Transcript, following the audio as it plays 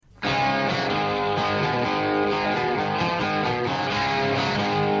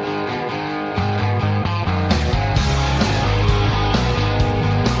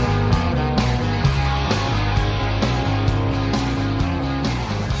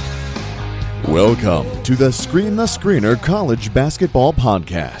Welcome to the Screen the Screener College Basketball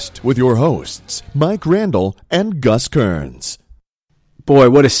Podcast with your hosts, Mike Randall and Gus Kearns. Boy,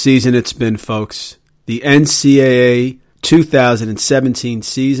 what a season it's been, folks. The NCAA 2017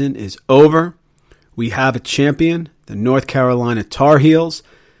 season is over. We have a champion, the North Carolina Tar Heels,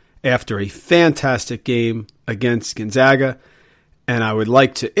 after a fantastic game against Gonzaga. And I would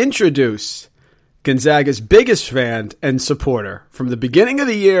like to introduce Gonzaga's biggest fan and supporter from the beginning of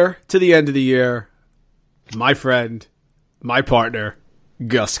the year to the end of the year, my friend, my partner,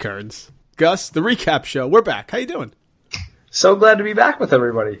 Gus Kearns. Gus, the recap show. We're back. How you doing? So glad to be back with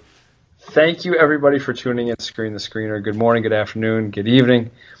everybody. Thank you, everybody, for tuning in to Screen the Screener. Good morning, good afternoon, good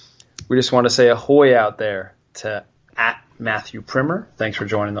evening. We just want to say ahoy out there to @Matthew Primer. Thanks for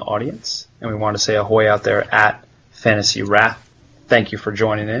joining the audience. And we want to say ahoy out there @Fantasy Wrath. Thank you for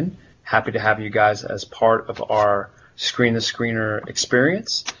joining in. Happy to have you guys as part of our Screen the Screener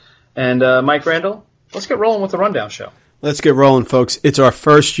experience. And Mike Randall, let's get rolling with the rundown show. Let's get rolling, folks. It's our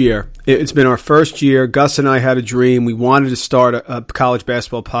first year. It's been our first year. Gus and I had a dream. We wanted to start a college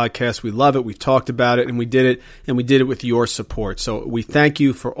basketball podcast. We love it. We've talked about it, and we did it, and we did it with your support. So we thank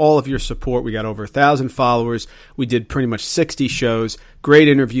you for all of your support. We got over 1,000 followers. We did pretty much 60 shows. Great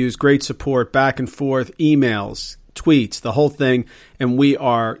interviews, great support, back and forth, emails, tweets, the whole thing, and we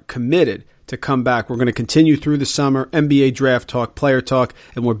are committed to come back. We're going to continue through the summer, NBA draft talk, player talk,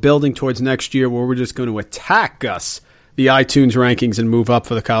 and we're building towards next year where we're just going to attack the iTunes rankings and move up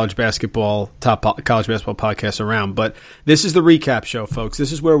for the college basketball podcast around. But this is the recap show, folks.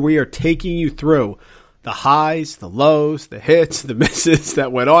 This is where we are taking you through the highs, the lows, the hits, the misses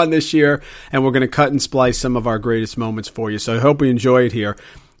that went on this year, and we're going to cut and splice some of our greatest moments for you. So I hope you enjoy it here.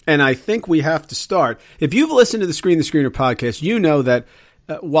 And I think we have to start. If you've listened to the Screen the Screener podcast, you know that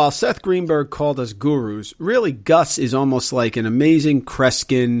while Seth Greenberg called us gurus, really Gus is almost like an amazing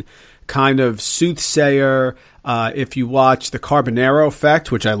Kreskin kind of soothsayer. If you watch The Carbonaro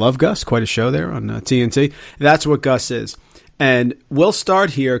Effect, which I love, Gus, quite a show there on TNT, that's what Gus is. And we'll start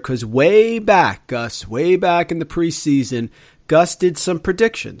here because way back, Gus, way back in the preseason, Gus did some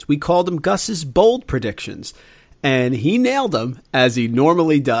predictions. We called them Gus's bold predictions. And he nailed them, as he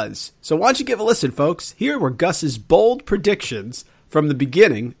normally does. So why don't you give a listen, folks? Here were Gus's bold predictions from the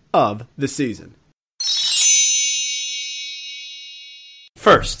beginning of the season.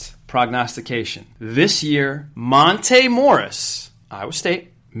 First, prognostication. This year, Monte Morris, Iowa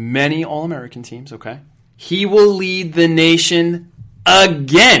State, many All-American teams, okay? He will lead the nation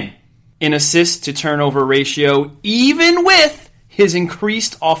again in assists to turnover ratio, even with his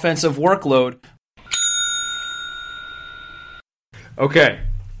increased offensive workload. Okay,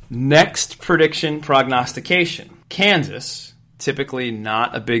 next prediction, prognostication. Kansas, typically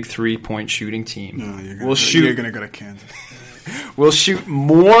not a big three-point shooting team, You're going to go to Kansas. will shoot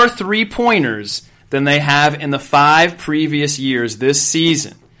more three-pointers than they have in the 5 previous years this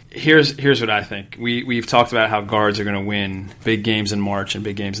season. Here's what I think. We've talked about how guards are going to win big games in March and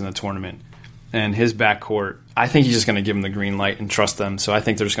big games in the tournament. And his backcourt, I think he's just going to give them the green light and trust them. So I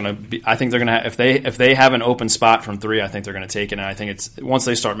think they're just going to be. I think they're going to if they have an open spot from 3, I think they're going to take it. And I think it's once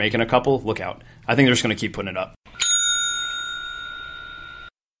they start making a couple, look out. I think they're just going to keep putting it up.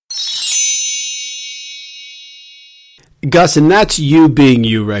 Gus, and that's you being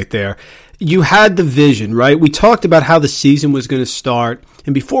you right there. You had the vision, right? We talked about how the season was going to start.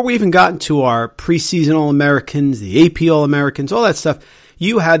 And before we even got into our preseason All-Americans, the AP All-Americans, all that stuff,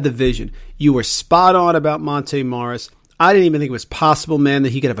 you had the vision. You were spot on about Monte Morris. I didn't even think it was possible, man,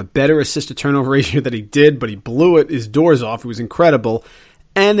 that he could have a better assist-to-turnover ratio than he did, but he blew his doors off. It was incredible.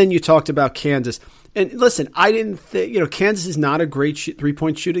 And then you talked about Kansas. And listen, I didn't think, Kansas is not a great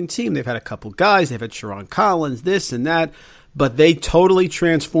three-point shooting team. They've had a couple guys. They've had Sharon Collins, this and that. But they totally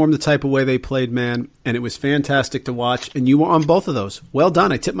transformed the type of way they played, man. And it was fantastic to watch. And you were on both of those. Well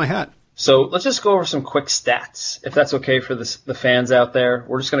done. I tip my hat. So let's just go over some quick stats, if that's okay for the fans out there.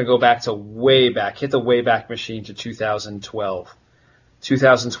 We're just going to go back to way back, hit the way back machine to 2012.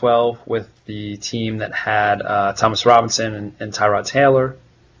 2012 with the team that had Thomas Robinson and Tyrod Taylor.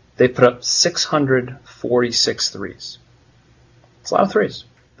 They put up 646 threes. It's a lot of threes.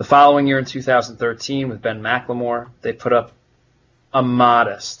 The following year in 2013 with Ben McLemore, they put up a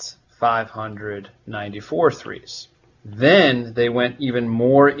modest 594 threes. Then they went even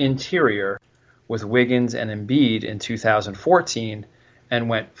more interior with Wiggins and Embiid in 2014 and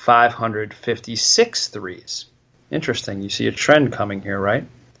went 556 threes. Interesting. You see a trend coming here, right?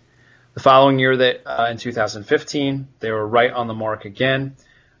 The following year, in 2015, they were right on the mark again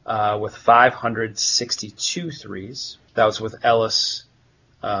with 562 threes. That was with Ellis,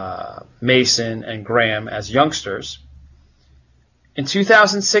 Mason, and Graham as youngsters. In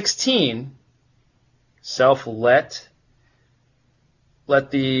 2016, let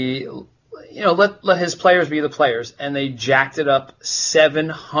his players be the players, and they jacked it up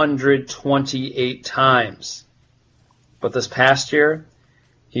 728 times. But this past year,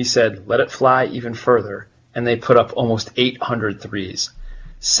 he said, let it fly even further, and they put up almost 800 threes.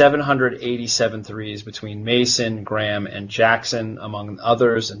 787 threes between Mason, Graham, and Jackson, among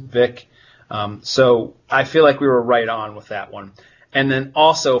others, and Vic. So I feel like we were right on with that one. And then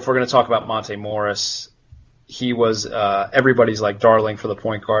also, if we're going to talk about Monte Morris, he was everybody's like darling for the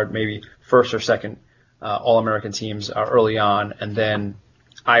point guard, maybe first or second All-American teams early on, and then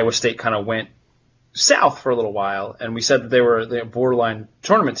Iowa State kind of went south for a little while, and we said that they were a borderline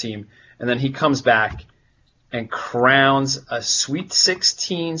tournament team, and then he comes back and crowns a Sweet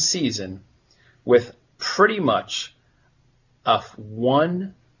 16 season with pretty much a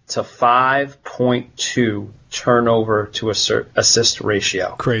 1 to 5.2 turnover to assist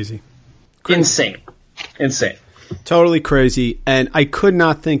ratio. Crazy. Insane. Totally crazy, and I could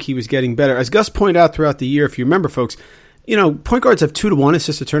not think he was getting better. As Gus pointed out throughout the year, if you remember, folks, point guards have 2-to-1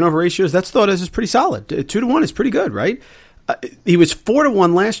 assist-to-turnover ratios. That's thought as is pretty solid. 2-to-1 is pretty good, right? He was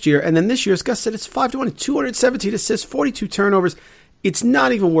 4-to-1 last year, and then this year, as Gus said, it's 5-to-1, 217 assists, 42 turnovers. It's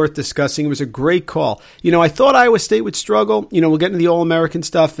not even worth discussing. It was a great call. I thought Iowa State would struggle. We'll get into the All-American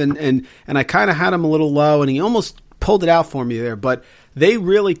stuff, and I kind of had him a little low, and he almost pulled it out for me there. But they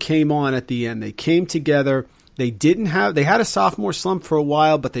really came on at the end. They came together. They had a sophomore slump for a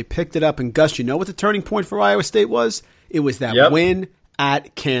while, but they picked it up. And Gus, you know what the turning point for Iowa State was? It was that win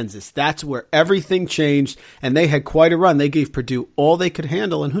at Kansas. That's where everything changed, and they had quite a run. They gave Purdue all they could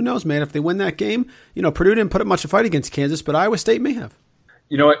handle, and who knows, man, if they win that game, Purdue didn't put up much of a fight against Kansas, but Iowa State may have.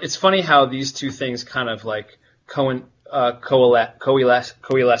 It's funny how these two things kind of like coalesced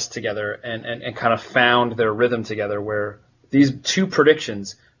together and kind of found their rhythm together, where these two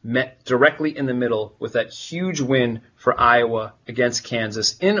predictions met directly in the middle with that huge win for Iowa against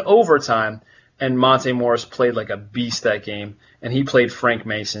Kansas in overtime. And Monte Morris played like a beast that game, and he played Frank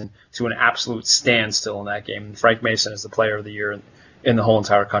Mason to an absolute standstill in that game. And Frank Mason is the player of the year in the whole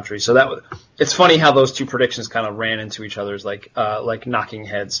entire country. So it's funny how those two predictions kind of ran into each other's like knocking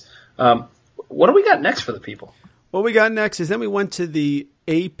heads. What do we got next for the people? What we got next is then we went to the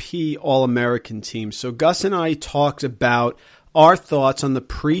AP All-American team. So Gus and I talked about our thoughts on the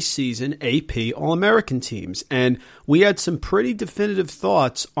preseason AP All-American teams. And we had some pretty definitive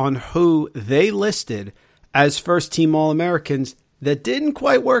thoughts on who they listed as first-team All-Americans that didn't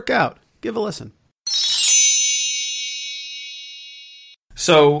quite work out. Give a listen.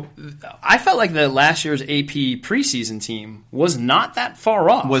 So I felt like the last year's AP preseason team was not that far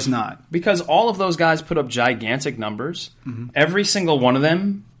off. Was not. Because all of those guys put up gigantic numbers. Mm-hmm. Every single one of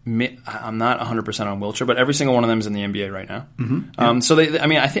them, I'm not 100% on Wiltshire, but every single one of them is in the NBA right now. Mm-hmm. So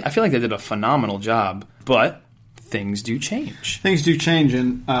I feel like they did a phenomenal job, but things do change. Things do change,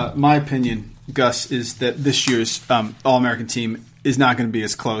 and my opinion, Gus, is that this year's All-American team is not going to be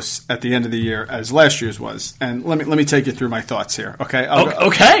as close at the end of the year as last year's was. And let me take you through my thoughts here, okay?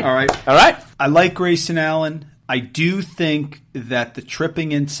 Okay. All right. I like Grayson Allen. I do think that the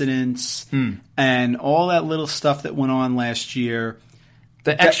tripping incidents and all that little stuff that went on last year,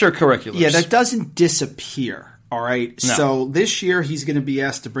 the extracurriculars. Yeah, that doesn't disappear, all right? No. So this year he's going to be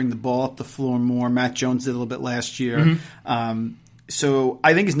asked to bring the ball up the floor more. Matt Jones did a little bit last year. Mm-hmm. So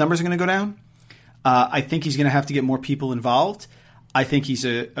I think his numbers are going to go down. I think he's going to have to get more people involved. I think he's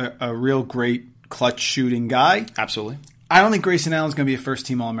a real great clutch shooting guy. Absolutely. I don't think Grayson Allen's going to be a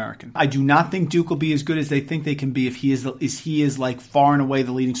first-team All-American. I do not think Duke will be as good as they think they can be if he is like far and away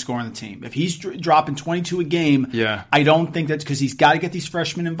the leading scorer on the team. If he's dropping 22 a game, I don't think that's because he's got to get these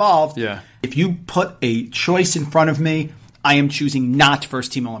freshmen involved. Yeah. If you put a choice in front of me, I am choosing not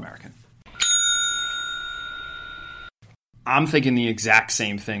first-team All-American. I'm thinking the exact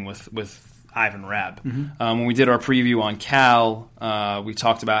same thing with Ivan Rabb. Mm-hmm. When we did our preview on Cal, we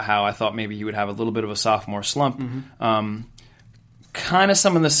talked about how I thought maybe he would have a little bit of a sophomore slump. Mm-hmm. Kind of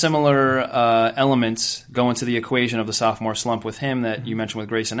some of the similar elements go into the equation of the sophomore slump with him that you mentioned with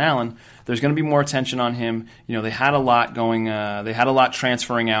Grayson Allen. There's going to be more attention on him. They had a lot going. They had a lot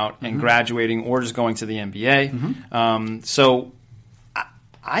transferring out and graduating or just going to the NBA. Mm-hmm. So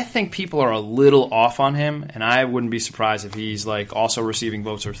I think people are a little off on him, and I wouldn't be surprised if he's like also receiving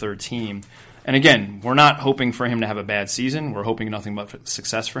votes or third team. And again, we're not hoping for him to have a bad season. We're hoping nothing but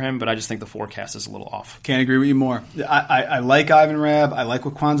success for him, but I just think the forecast is a little off. Can't agree with you more. I like Ivan Rabb. I like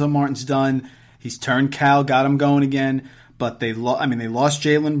what Quanzo Martin's done. He's turned Cal, got him going again. But they lost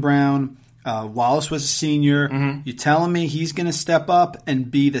Jaylen Brown. Wallace was a senior. Mm-hmm. You're telling me he's going to step up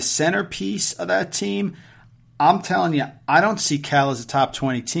and be the centerpiece of that team? I'm telling you, I don't see Cal as a top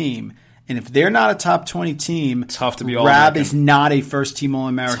 20 team. And if they're not a top 20 team, tough to be Rabb All-American. is not a first-team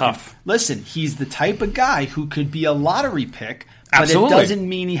All-American. Tough. Listen, he's the type of guy who could be a lottery pick, but Absolutely. it doesn't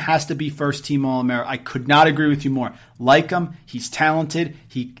mean he has to be first-team All-American. I could not agree with you more. Like him, he's talented.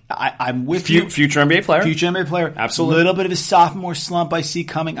 I'm with you. Future NBA player. Future NBA player. Absolutely. A little bit of his sophomore slump I see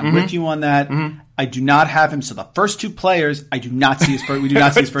coming. I'm with you on that. I do not have him. So the first two players, I do not see his first. We do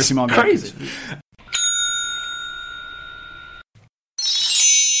not see his first-team All-Americans. Crazy.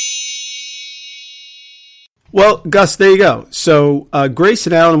 Well, Gus, there you go. So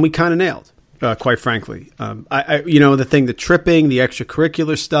Grayson Allen, we kind of nailed, quite frankly. The thing, the tripping, the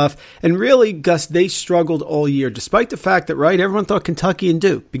extracurricular stuff, and really, Gus, they struggled all year, despite the fact that, right, everyone thought Kentucky and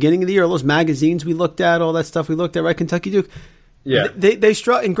Duke. Beginning of the year, all those magazines we looked at, all that stuff we looked at, right, Kentucky, Duke. Yeah. They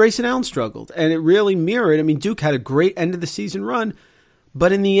struggled, and Grayson Allen struggled, and it really mirrored. I mean, Duke had a great end of the season run,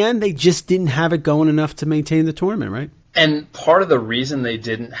 but in the end, they just didn't have it going enough to maintain the tournament, right? And part of the reason they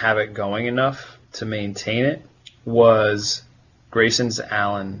didn't have it going enough to maintain it was Grayson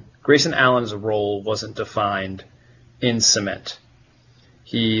Allen's role wasn't defined in cement.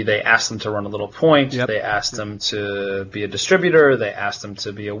 They asked him to run a little point. Yep. They asked him to be a distributor. They asked him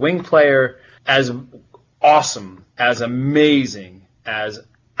to be a wing player. As awesome, as amazing, as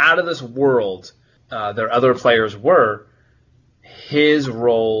out of this world their other players were, his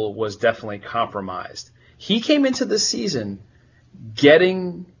role was definitely compromised. He came into this season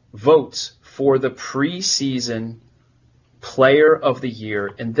getting votes for the preseason player of the year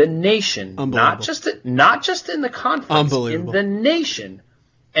in the nation, not just in the conference, in the nation.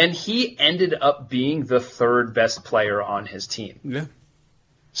 And he ended up being the third best player on his team. Yeah.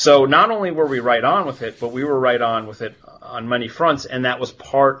 So not only were we right on with it, but we were right on with it on many fronts, and that was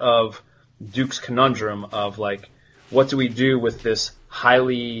part of Duke's conundrum of, like, what do we do with this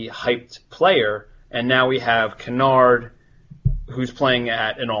highly hyped player? And now we have Kennard, who's playing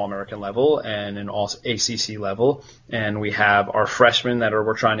at an All-American level and an All-ACC level, and we have our freshmen that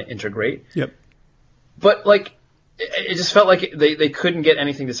we're trying to integrate. Yep. But, like, it just felt like they couldn't get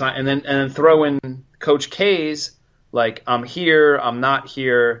anything to sign. And then throw in Coach K's, like, I'm here, I'm not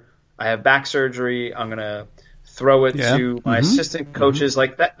here, I have back surgery, I'm going to throw it to my assistant coaches.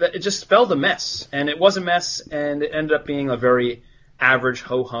 Like, that it just spelled a mess. And it was a mess, and it ended up being a very average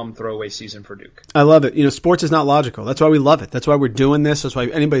ho-hum throwaway season for Duke. I love it. Sports is not logical. That's why we love it. That's why we're doing this. That's why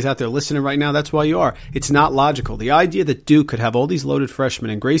anybody's out there listening right now, that's why you are. It's not logical. The idea that Duke could have all these loaded freshmen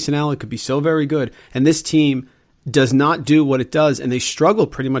and Grayson Allen could be so very good, and this team does not do what it does, and they struggle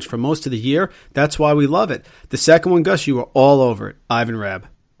pretty much for most of the year. That's why we love it. The second one, Gus, you were all over it. Ivan Rabb.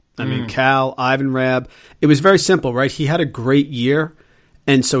 I mean, Cal, Ivan Rabb. It was very simple, right? He had a great year,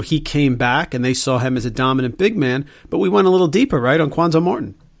 and so he came back, and they saw him as a dominant big man, but we went a little deeper, right, on Quanzo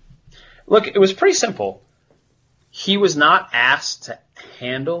Martin. Look, it was pretty simple. He was not asked to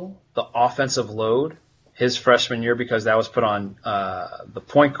handle the offensive load his freshman year because that was put on the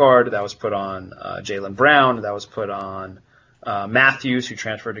point guard, that was put on Jaylen Brown, that was put on Matthews, who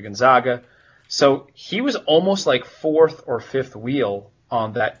transferred to Gonzaga. So he was almost like fourth or fifth wheel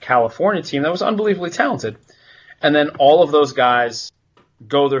on that California team that was unbelievably talented. And then all of those guys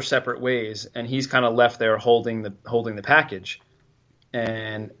go their separate ways, and he's kind of left there holding the package.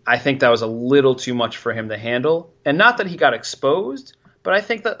 And I think that was a little too much for him to handle. And not that he got exposed, but I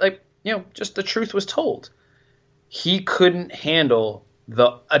think that, just the truth was told. He couldn't handle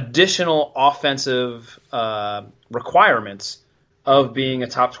the additional offensive requirements of being a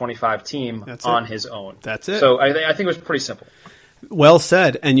top 25 team on his own. That's it. So I think it was pretty simple. Well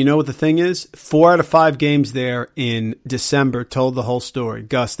said. And you know what the thing is? 4 out of 5 games there in December told the whole story.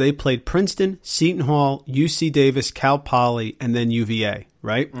 Gus, they played Princeton, Seton Hall, UC Davis, Cal Poly, and then UVA,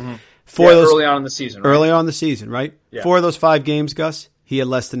 right? Mm-hmm. Early on in the season, right? Early on in the season, right? Yeah. 4 of those 5 games, Gus, he had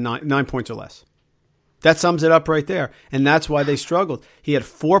less than 9 points or less. That sums it up right there, and that's why they struggled. He had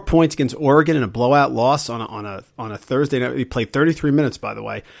 4 points against Oregon in a blowout loss on a Thursday night. He played 33 minutes, by the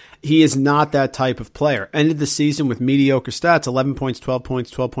way. He is not that type of player. Ended the season with mediocre stats: 11 points, 12 points,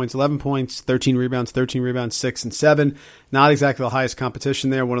 12 points, 11 points, 13 rebounds, 6 and 7. Not exactly the highest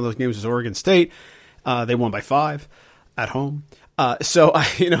competition there. One of those games was Oregon State. They won by 5 at home.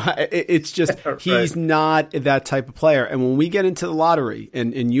 It's just he's not that type of player. And when we get into the lottery,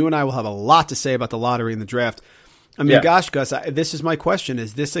 and you and I will have a lot to say about the lottery and the draft. I mean, gosh, Gus, this is my question.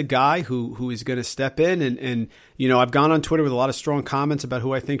 Is this a guy who is going to step in? And I've gone on Twitter with a lot of strong comments about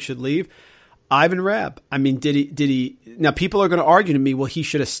who I think should leave. Ivan Rabb. I mean, did he? Now, people are going to argue to me, well, he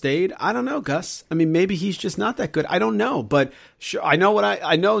should have stayed. I don't know, Gus. I mean, maybe he's just not that good. I don't know. But sure, I know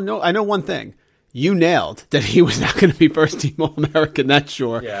I know one thing. You nailed that he was not going to be first team All-American. That's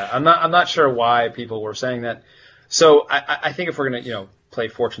sure. Yeah, I'm not sure why people were saying that. So I think if we're going to play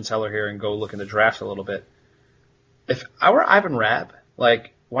fortune teller here and go look in the draft a little bit. If I were Ivan Rabb,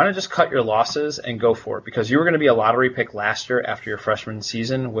 like, why not just cut your losses and go for it? Because you were going to be a lottery pick last year after your freshman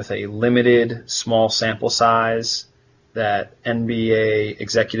season with a limited, small sample size that NBA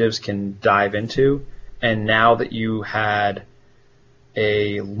executives can dive into. And now that you had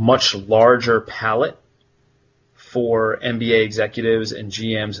a much larger palette for NBA executives and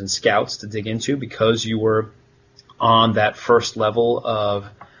GMs and scouts to dig into because you were on that first level of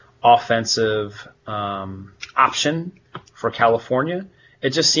offensive option for California, it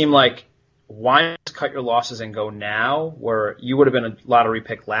just seemed like, why not cut your losses and go now, where you would have been a lottery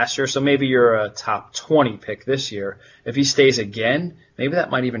pick last year, so maybe you're a top 20 pick this year. If he stays again, maybe that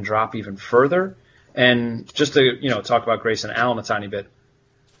might even drop even further. And just to talk about Grayson Allen a tiny bit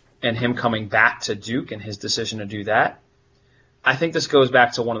and him coming back to Duke and his decision to do that, I think this goes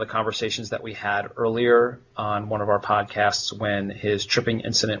back to one of the conversations that we had earlier on one of our podcasts when his tripping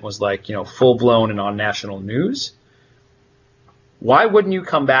incident was like, full-blown and on national news. Why wouldn't you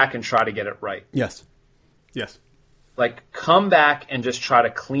come back and try to get it right? Yes. Like, come back and just try to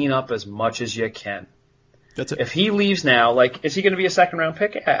clean up as much as you can. That's it. If he leaves now, like, is he going to be a second-round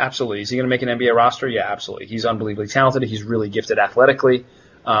pick? Yeah, absolutely. Is he going to make an NBA roster? Yeah, absolutely. He's unbelievably talented. He's really gifted athletically.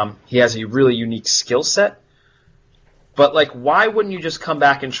 He has a really unique skill set. But, like, why wouldn't you just come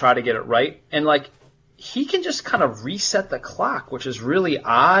back and try to get it right? And, like, he can just kind of reset the clock, which is really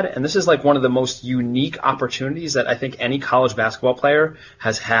odd. And this is, like, one of the most unique opportunities that I think any college basketball player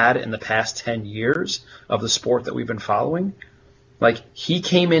has had in the past 10 years of the sport that we've been following. Like, he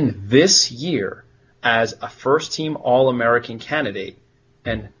came in this year as a first-team All-American candidate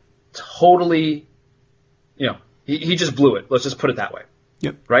and totally, he just blew it. Let's just put it that way.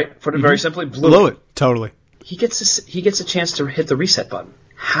 Yep. Right? Put it very simply, blew it. Totally. He gets a chance to hit the reset button.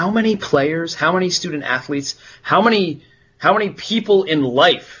 How many players, how many student athletes, how many people in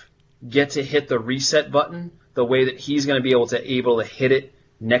life get to hit the reset button the way that he's going to be able to hit it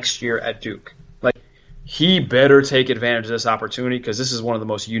next year at Duke? Like, he better take advantage of this opportunity because this is one of the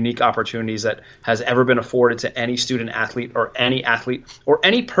most unique opportunities that has ever been afforded to any student athlete or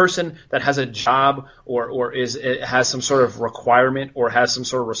any person that has a job or has some sort of requirement or has some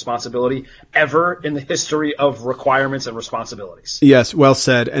sort of responsibility ever in the history of requirements and responsibilities. Yes, well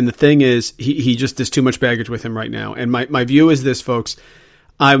said. And the thing is, he just has too much baggage with him right now. And my view is this, folks.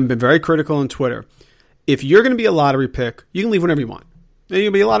 I've been very critical on Twitter. If you're going to be a lottery pick, you can leave whenever you want. You're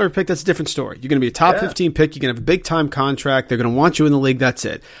going to be a lottery pick, that's a different story. You're going to be a top 15 pick. You're going to have a big-time contract. They're going to want you in the league. That's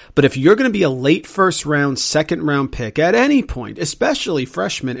it. But if you're going to be a late first-round, second-round pick at any point, especially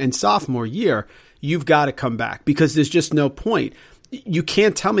freshman and sophomore year, you've got to come back because there's just no point. You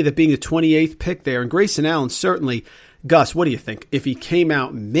can't tell me that being the 28th pick there, and Grayson Allen certainly, Gus, what do you think? If he came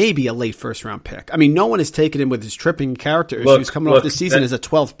out maybe a late first-round pick. I mean, no one has taken him with his tripping character issues coming off the season as a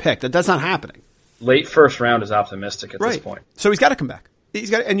 12th pick. That's not happening. Late first round is optimistic at this point. So he's got to come back.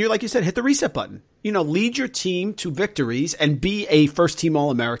 And you're like you said, hit the reset button. Lead your team to victories and be a first-team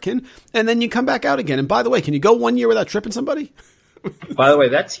All-American, and then you come back out again. And by the way, can you go 1 year without tripping somebody? By the way,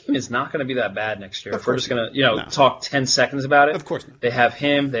 that team is not going to be that bad next year. If we're just going to, talk 10 seconds about it. Of course not. They have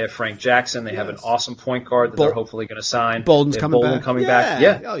him. They have Frank Jackson. They have an awesome point guard that they're hopefully going to sign. Bolden's coming back.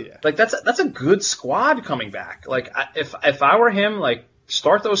 Yeah. Oh, yeah. Like, that's a good squad coming back. Like, if I were him, like,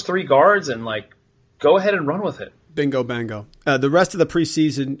 start those three guards and, like, go ahead and run with it. Bingo, bango. The rest of the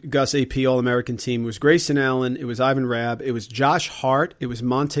preseason Gus AP All-American team was Grayson Allen, it was Ivan Rabb, it was Josh Hart, it was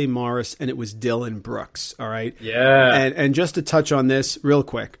Monte Morris, and it was Dillon Brooks, all right? Yeah. And just to touch on this real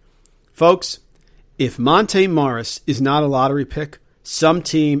quick, folks, if Monte Morris is not a lottery pick, some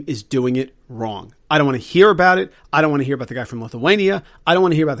team is doing it wrong. I don't want to hear about it. I don't want to hear about the guy from Lithuania. I don't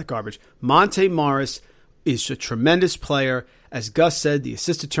want to hear about the garbage. Monte Morris is a tremendous player. As Gus said, the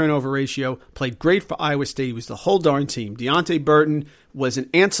assist-to-turnover ratio, played great for Iowa State. He was the whole darn team. Deonte Burton was an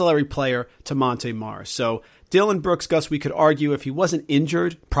ancillary player to Monte Morris. So Dillon Brooks, Gus, we could argue if he wasn't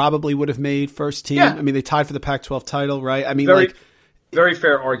injured, probably would have made first team. Yeah. I mean, they tied for the Pac-12 title, right? I mean, very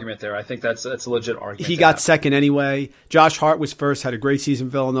fair argument there. I think that's a legit argument. He got second anyway. Josh Hart was first, had a great season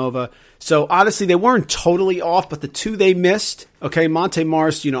in Villanova. So honestly, they weren't totally off, but the two they missed, okay, Monte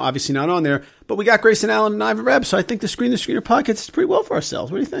Morris, obviously not on there, but we got Grayson Allen and Ivan Rabb, so I think the Screener podcast is pretty well for ourselves.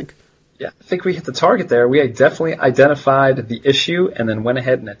 What do you think? Yeah, I think we hit the target there. We definitely identified the issue and then went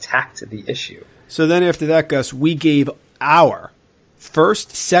ahead and attacked the issue. So then after that, Gus, we gave our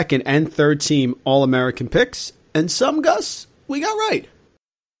first, second, and third team All-American picks, and some, Gus, we got right.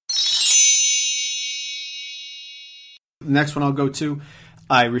 The next one I'll go to,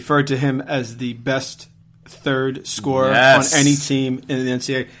 I referred to him as the best third scorer Yes. on any team in the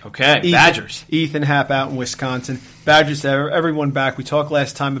NCAA. Okay, Badgers. Ethan Happ out in Wisconsin. Badgers, everyone back. We talked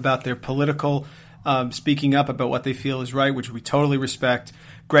last time about their political speaking up about what they feel is right, which we totally respect.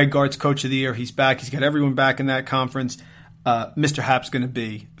 Greg Gard's Coach of the Year. He's back. He's got everyone back in that conference. Mr. Happ's going to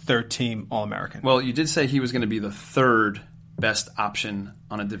be third-team All-American. Well, you did say he was going to be the third best option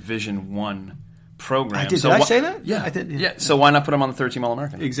on a Division I program. I did. Did I say that? Yeah. I did. Yeah. So why not put him on the third-team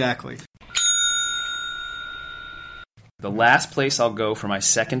All-American? Exactly. The last place I'll go for my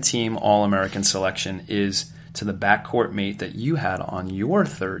second-team All-American selection is to the backcourt mate that you had on your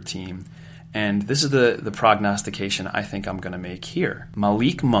third team. And this is the prognostication I think I'm going to make here.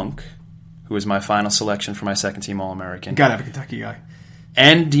 Malik Monk, who is my final selection for my second-team All-American, Got to have a Kentucky guy.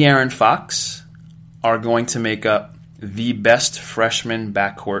 and De'Aaron Fox are going to make up the best freshman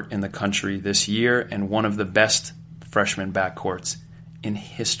backcourt in the country this year and one of the best freshman backcourts in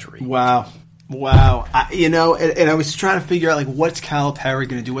history. Wow. And I was trying to figure out, like, what's Calipari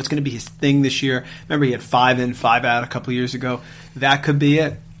going to do? What's going to be his thing this year? Remember, he had 5 in, 5 out a couple of years ago. That could be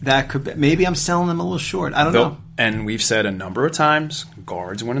it. Maybe I'm selling them a little short. I don't know. And we've said a number of times,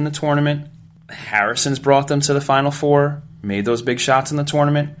 guards winning the tournament. Harrison's brought them to the Final Four, made those big shots in the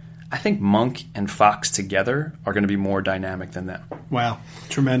tournament. I think Monk and Fox together are going to be more dynamic than them. Wow.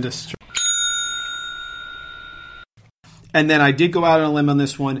 Tremendous. And then I did go out on a limb on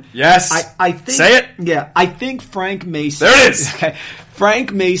this one. Yes. I think, say it. Yeah. I think Frank Mason. There it is. Okay.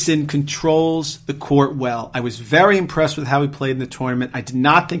 Frank Mason controls the court well. I was very impressed with how he played in the tournament. I did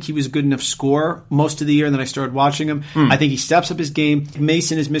not think he was a good enough scorer most of the year, and then I started watching him. I think he steps up his game.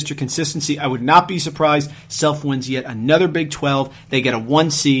 Mason is Mr. Consistency. I would not be surprised. Self wins yet another Big 12. They get a 1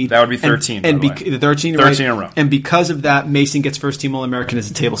 seed. That would be 13, And by the way. the 13, 13 right? in a row. And because of that, Mason gets first-team All-American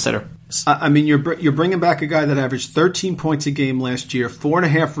as a table setter. I mean, you're bringing back a guy that averaged 13 points a game last year,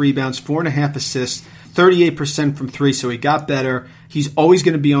 4.5 rebounds, 4.5 assists, 38% from three, so he got better. He's always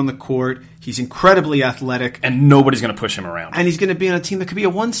going to be on the court. He's incredibly athletic. And nobody's going to push him around. And he's going to be on a team that could be a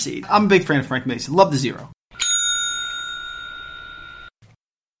 1 seed. I'm a big fan of Frank Mason. Love the zero.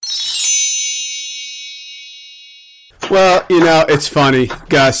 Well, it's funny,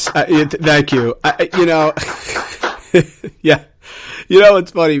 Gus. Thank you. Yeah.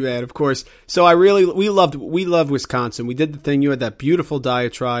 It's funny, man, of course. So we loved Wisconsin. We did the thing. You had that beautiful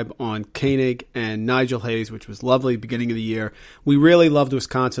diatribe on Koenig and Nigel Hayes, which was lovely beginning of the year. We really loved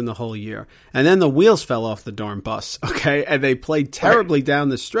Wisconsin the whole year. And then the wheels fell off the darn bus, okay? And they played terribly down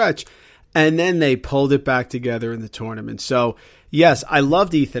the stretch, and then they pulled it back together in the tournament. So, yes, I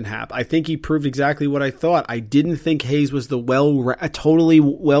loved Ethan Happ. I think he proved exactly what I thought. I didn't think Hayes was the totally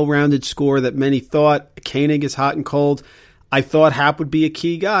well-rounded scorer that many thought. Koenig is hot and cold. I thought Happ would be a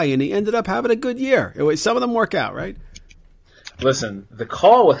key guy, and he ended up having a good year. Some of them work out, right? Listen, the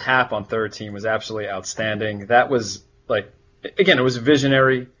call with Happ on third team was absolutely outstanding. That was, it was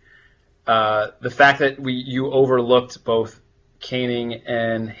visionary. The fact that you overlooked both Koenig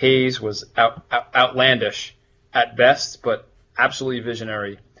and Hayes was outlandish at best, but absolutely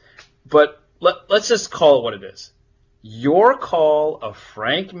visionary. But let's just call it what it is. Your call of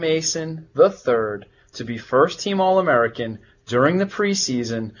Frank Mason III to be first-team All-American during the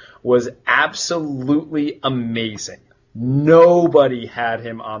preseason was absolutely amazing. Nobody had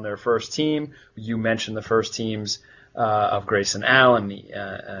him on their first team. You mentioned the first teams of Grayson Allen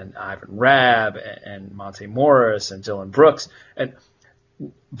and Ivan Rabb and Monte Morris and Dylan Brooks.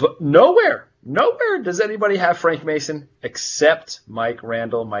 But nowhere does anybody have Frank Mason except Mike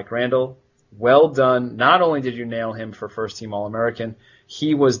Randall. Mike Randall, well done. Not only did you nail him for first-team All-American,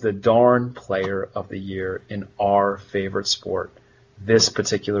 he was the darn player of the year in our favorite sport this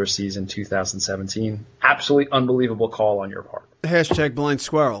particular season, 2017. Absolutely unbelievable call on your part. Hashtag blind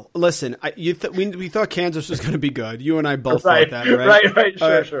squirrel. Listen, we thought Kansas was going to be good. You and I both thought that, right?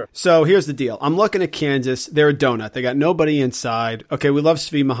 Right. Sure. So here's the deal. I'm looking at Kansas. They're a donut. They got nobody inside. Okay, we love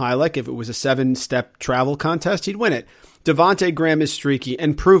Svi Mihajlovic. If it was a 7-step travel contest, he'd win it. Devontae Graham is streaky,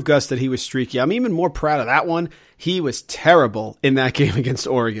 and prove, Gus, that he was streaky. I'm even more proud of that one. He was terrible in that game against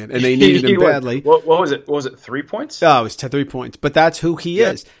Oregon, and they needed him badly. What was it? What was it, 3 points? Oh, it was 3 points. But that's who he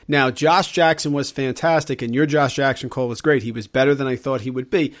is. Now, Josh Jackson was fantastic, and your Josh Jackson call was great. He was better than I thought he would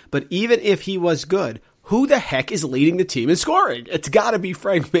be. But even if he was good, who the heck is leading the team in scoring? It's got to be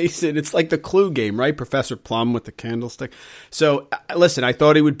Frank Mason. It's like the Clue game, right? Professor Plum with the candlestick. So, listen, I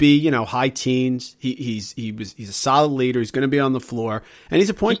thought he would be, high teens. He's a solid leader. He's going to be on the floor, and he's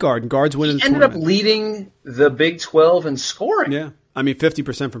a point guard. And guards win in the tournament. Ended up leading the Big 12 in scoring. Yeah. I mean,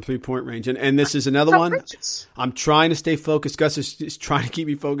 50% from 3-point range. And this is another one. I'm trying to stay focused. Gus is trying to keep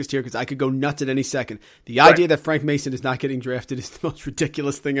me focused here because I could go nuts at any second. The idea that Frank Mason is not getting drafted is the most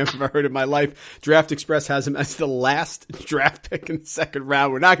ridiculous thing I've ever heard in my life. Draft Express has him as the last draft pick in the second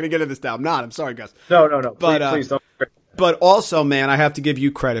round. We're not going to get into this now. I'm not. I'm sorry, Gus. No. But, please don't. But also, man, I have to give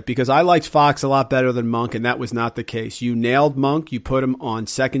you credit because I liked Fox a lot better than Monk, and that was not the case. You nailed Monk. You put him on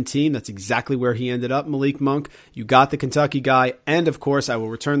second team. That's exactly where he ended up, Malik Monk. You got the Kentucky guy. And, of course, I will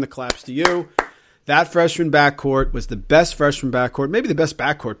return the claps to you. That freshman backcourt was the best freshman backcourt, maybe the best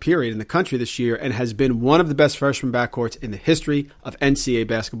backcourt, period, in the country this year, and has been one of the best freshman backcourts in the history of NCAA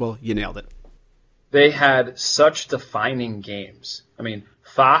basketball. You nailed it. They had such defining games. I mean,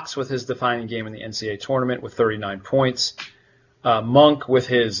 Fox with his defining game in the NCAA tournament with 39 points. Monk with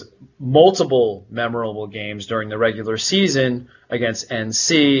his multiple memorable games during the regular season against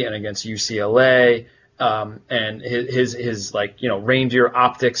NC and against UCLA, and his reindeer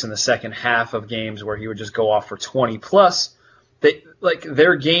optics in the second half of games where he would just go off for 20 plus.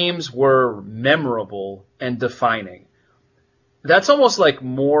 Their games were memorable and defining. That's almost like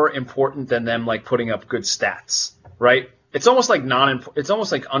more important than them like putting up good stats, right? It's almost like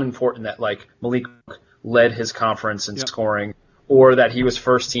unimportant that like Malik led his conference in scoring, or that he was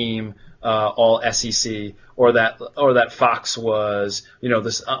first team all SEC, or that Fox was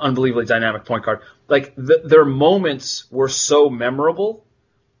this unbelievably dynamic point guard. Like their moments were so memorable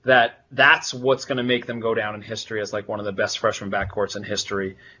that's what's going to make them go down in history as like one of the best freshman backcourts in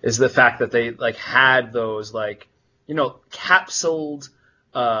history. Is the fact that they like had those like capsuled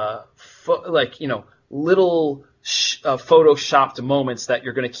little photoshopped moments that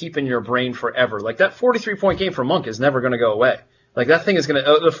you're going to keep in your brain forever. Like that 43-point game for Monk is never going to go away. Like that thing is going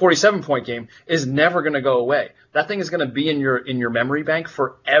to, the 47-point game is never going to go away. That thing is going to be in your memory bank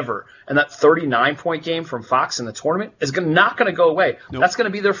forever. And that 39-point game from Fox in the tournament is not going to go away. Nope. That's going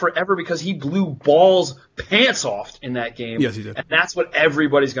to be there forever because he blew balls pants off in that game. Yes, he did. And that's what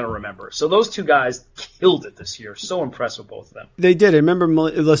everybody's going to remember. So those two guys killed it this year. So impressed with both of them. They did. I remember,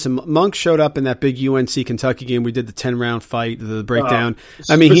 listen, Monk showed up in that big UNC Kentucky game. We did the 10-round fight, the breakdown.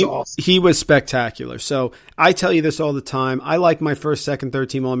 He was spectacular. So I tell you this all the time. I like my first, second, third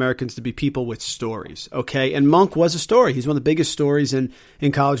team All-Americans to be people with stories, okay? And Monk was a story. He's one of the biggest stories in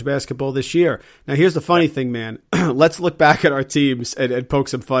college basketball this year. Now, here's the funny thing, man. Let's look back at our teams and poke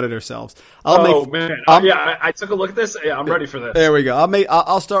some fun at ourselves. I took a look at this. Yeah, I'm ready for this. There we go.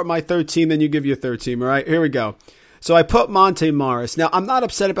 I'll start my third team, then you give your third team, all right? Here we go. So I put Monte Morris. Now, I'm not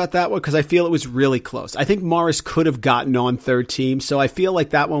upset about that one because I feel it was really close. I think Morris could have gotten on third team, so I feel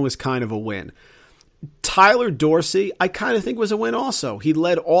like that one was kind of a win. Tyler Dorsey, I kind of think was a win also. He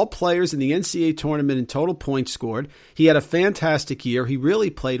led all players in the NCAA tournament in total points scored. He had a fantastic year. He really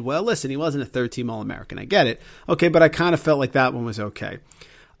played well. Listen, he wasn't a third-team All-American. I get it. Okay, but I kind of felt like that one was okay.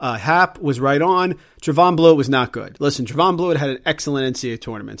 Hap was right on. Trevon Blewett was not good. Listen, Trevon Blewett had an excellent NCAA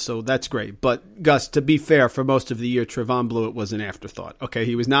tournament, so that's great. But, Gus, to be fair, for most of the year, Trevon Blewett was an afterthought. Okay,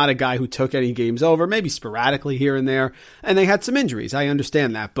 he was not a guy who took any games over, maybe sporadically here and there, and they had some injuries. I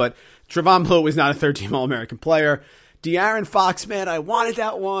understand that, but Trevon Blewett was not a third-team All-American player. De'Aaron Fox, man, I wanted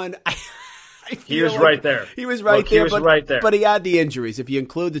that one. He was right there. He was right there. But he had the injuries. If you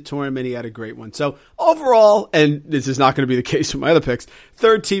include the tournament, he had a great one. So overall, and this is not going to be the case for my other picks,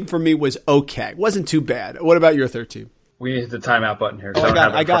 third team for me was okay. Wasn't too bad. What about your third team? We need the timeout button here.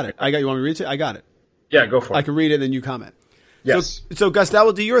 I got it. You want me to read it? I got it. Yeah, go for it. I can read it and then you comment. Yes. So Gus, that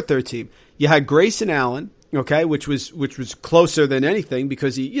will do your third team. You had Grayson Allen, okay, which was closer than anything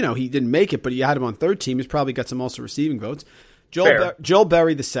because he didn't make it, but you had him on third team. He's probably got some also receiving votes. Joel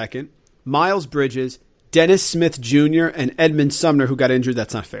Berry the second. Miles Bridges, Dennis Smith Jr., and Edmund Sumner, who got injured.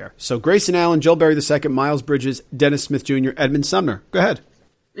 That's not fair. So Grayson Allen, Joel Berry II, Miles Bridges, Dennis Smith Jr., Edmund Sumner. Go ahead.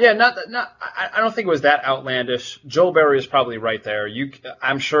 Yeah, I don't think it was that outlandish. Joel Berry is probably right there.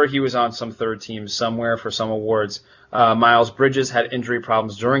 I'm sure he was on some third team somewhere for some awards. Miles Bridges had injury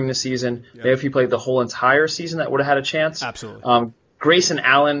problems during the season. Yep. Maybe if he played the whole entire season, that would have had a chance. Absolutely. Grayson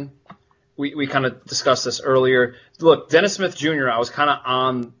Allen, we kind of discussed this earlier. Look, Dennis Smith Jr., I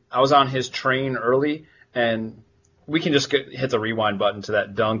was on his train early, and we can just hit the rewind button to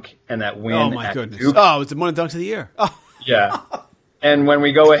that dunk and that win. Oh, my goodness. Duke. Oh, it was the one dunk of the year. Oh. Yeah. And when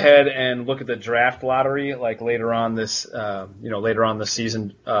we go ahead and look at the draft lottery, like later on this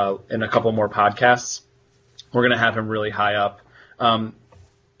season, in a couple more podcasts, we're going to have him really high up.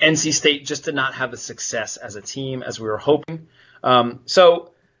 NC State just did not have the success as a team as we were hoping.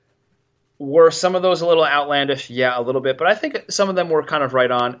 So were some of those a little outlandish? Yeah, a little bit. But I think some of them were kind of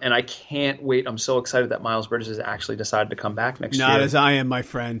right on, and I can't wait. I'm so excited that Miles Bridges has actually decided to come back next year. Not as I am, my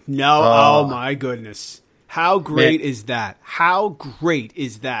friend. No. Oh, my goodness. How great is that? How great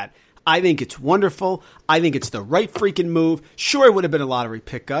is that? I think it's wonderful. I think it's the right freaking move. Sure, it would have been a lottery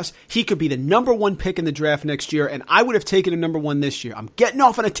pick, Gus. He could be the number one pick in the draft next year, and I would have taken him number one this year. I'm getting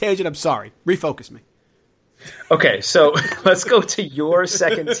off on a tangent. I'm sorry. Refocus me. Okay, so let's go to your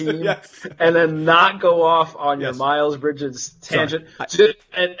second team Yes. and then not go off on your Miles Bridges tangent. Sorry.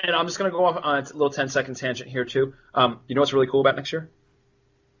 And I'm just going to go off on a little 10-second tangent here, too. You know what's really cool about next year?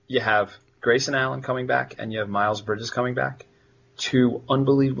 You have Grayson Allen coming back and you have Miles Bridges coming back. Two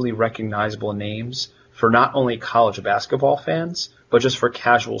unbelievably recognizable names for not only college basketball fans, but just for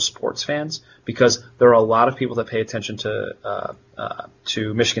casual sports fans, because there are a lot of people that pay attention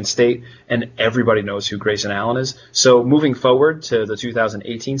to Michigan State, and everybody knows who Grayson Allen is. So moving forward to the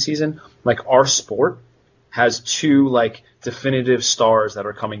 2018 season, like our sport has two like definitive stars that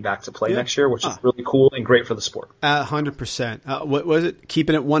are coming back to play next year, which is really cool and great for the sport. 100%. What was it?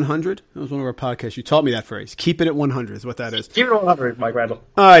 Keeping it 100? That was one of our podcasts. You taught me that phrase. Keeping it 100 is what that is. Keep it 100, Mike Randall.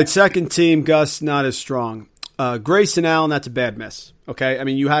 All right, second team, Gus, not as strong. Grayson Allen, that's a bad miss. Okay, I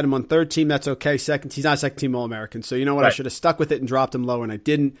mean, you had him on third team. That's okay. He's not a second team All-American. So you know what? Right. I should have stuck with it and dropped him lower, and I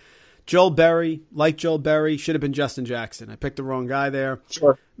didn't. Joel Berry, should have been Justin Jackson. I picked the wrong guy there.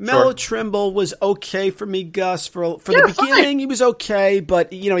 Sure. Melo Trimble was okay for me, Gus. For the beginning, fine. He was okay,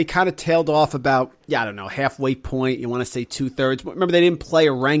 but he kind of tailed off about halfway point. You want to say 2/3. Remember, they didn't play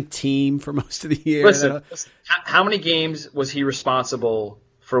a ranked team for most of the year. Listen, how many games was he responsible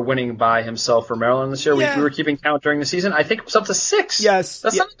for winning by himself for Maryland this year? Yeah. We were keeping count during the season. I think it was up to 6. Yes.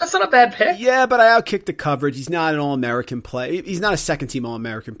 That's not a bad pick. Yeah, but I outkicked the coverage. He's not an All-American player. He's not a second-team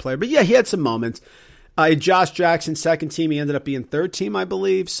All-American player. But, yeah, he had some moments. Josh Jackson, second team. He ended up being third team, I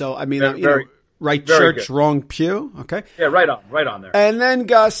believe. So, I mean, right very church, good. wrong pew. Okay. Yeah, right on there. And then,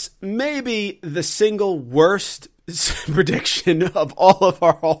 Gus, maybe the single worst prediction of all of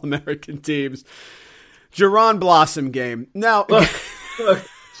our All-American teams, Jaron Blossom game. Now,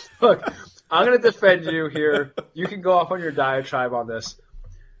 Look, I'm going to defend you here. You can go off on your diatribe on this.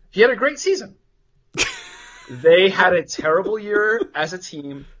 He had a great season. They had a terrible year as a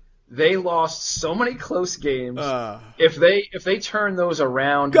team. They lost so many close games. If they turn those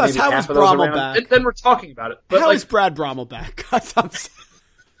around, Gus, maybe how half is of those Brommel around, back? then we're talking about it. But how is Brad Brommel back? Gus,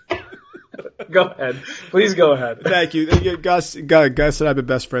 go ahead. Please go ahead. Thank you. Gus and I have been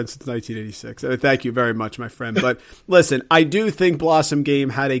best friends since 1986. Thank you very much, my friend. But listen, I do think Blossom Game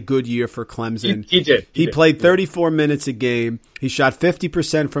had a good year for Clemson. He did. He played 34 minutes a game. He shot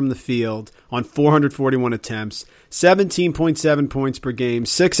 50% from the field on 441 attempts, 17.7 points per game,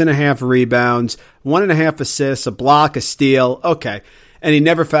 6.5 rebounds, 1.5 assists, a block, a steal. Okay. And he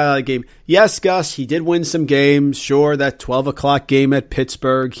never fouled out of the game. Yes, Gus, he did win some games. Sure, that 12 o'clock game at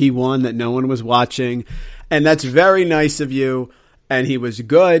Pittsburgh, he won that no one was watching. And that's very nice of you. And he was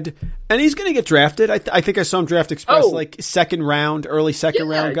good. And he's going to get drafted. I think I saw him draft express like second round, early second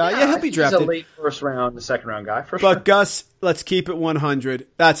round guy. Yeah, he'll be drafted. He's a late first round, the second round guy for sure. But Gus, let's keep it 100.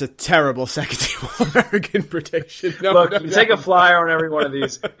 That's a terrible second team All-American prediction. Look, you take a flyer on every one of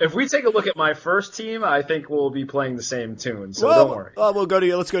these. If we take a look at my first team, I think we'll be playing the same tune. So don't worry. Well,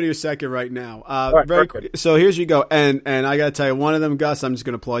 let's go to your second right now. Very good. So here's you go. And I got to tell you, one of them, Gus, I'm just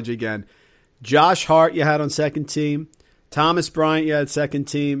going to applaud you again. Josh Hart, you had on second team. Thomas Bryant, you had second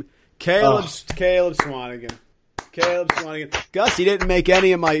team. Caleb Swanigan. Gus, he didn't make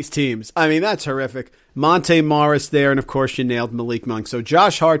any of my teams. I mean, that's horrific. Monte Morris there, and of course you nailed Malik Monk. So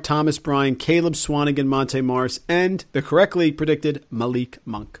Josh Hart, Thomas Bryant, Caleb Swanigan, Monte Morris, and the correctly predicted Malik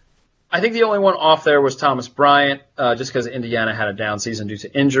Monk. I think the only one off there was Thomas Bryant, just because Indiana had a down season due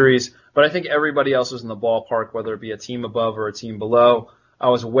to injuries. But I think everybody else was in the ballpark, whether it be a team above or a team below. I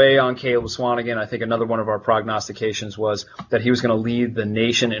was way on Caleb Swanigan. I think another one of our prognostications was that he was going to lead the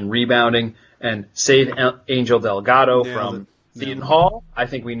nation in rebounding and save Angel Delgado from Seton Hall. I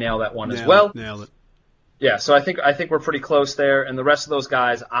think we nailed that one as well. Nailed it. Yeah, so I think we're pretty close there. And the rest of those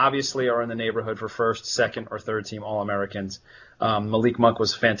guys obviously are in the neighborhood for first, second, or third team All-Americans. Malik Monk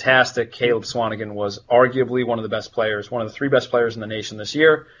was fantastic. Caleb Swanigan was arguably one of the best players, one of the 3 best players in the nation this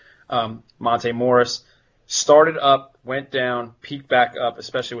year. Monte Morris started up, went down, peaked back up,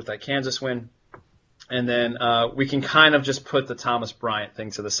 especially with that Kansas win. And then we can kind of just put the Thomas Bryant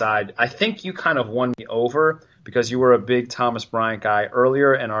thing to the side. I think you kind of won me over because you were a big Thomas Bryant guy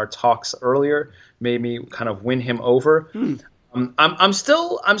earlier, and our talks earlier made me kind of win him over. I'm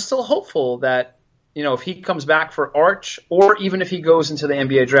still hopeful that if he comes back for Arch, or even if he goes into the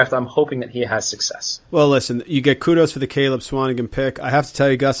NBA draft, I'm hoping that he has success. Well, listen, you get kudos for the Caleb Swanigan pick. I have to tell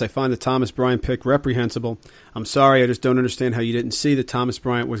you, Gus, I find the Thomas Bryant pick reprehensible. I'm sorry, I just don't understand how you didn't see that Thomas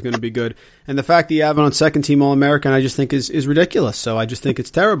Bryant was going to be good. And the fact that you have him on second-team All-American, I just think is ridiculous. So I just think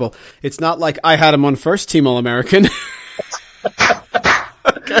it's terrible. It's not like I had him on first-team All-American.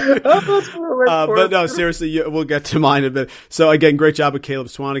 But no, seriously, we'll get to mine in a bit. So again, great job with Caleb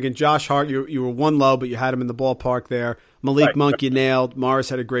Swanigan. Josh Hart, you were one low, but you had him in the ballpark there. Malik Monk, you nailed. Morris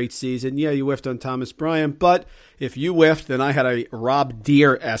had a great season. Yeah, you whiffed on Thomas Bryant, but if you whiffed, then I had a Rob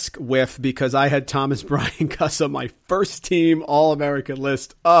Deere-esque whiff because I had Thomas Bryant Gus on my first team All-American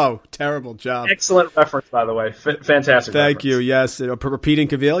list. Oh, terrible job. Excellent reference, by the way. Fantastic Thank reference. you. Yes. Pete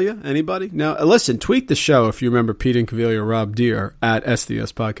Incaviglia? Anybody? No. Listen, tweet the show if you remember Pete Incaviglia, Rob Deere at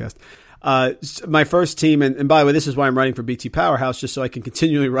SDS Podcast. My first team, and by the way, this is why I'm writing for BT Powerhouse, just so I can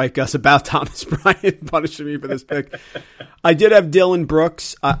continually write Gus about Thomas Bryant punishing me for this pick. I did have Dylan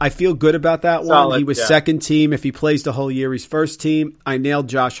Brooks. I feel good about that Solid, one. He was second team. If he plays the whole year, he's first team. I nailed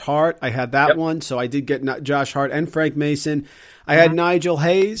Josh Hart. I had that one, so I did get Josh Hart and Frank Mason. I had Nigel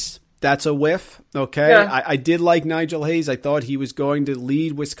Hayes. That's a whiff, okay? Yeah. I did like Nigel Hayes. I thought he was going to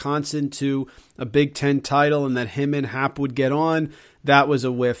lead Wisconsin to a Big Ten title and that him and Happ would get on. That was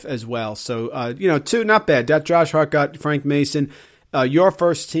a whiff as well. So, two, not bad. That Josh Hart got Frank Mason. Your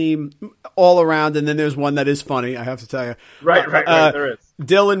first team all around, and then there's one that is funny, I have to tell you. Right, there is.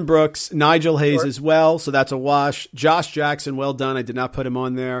 Dylan Brooks, Nigel Hayes as well, so that's a wash. Josh Jackson, well done. I did not put him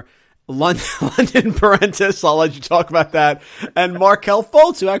on there. London Parentis, I'll let you talk about that. And Markelle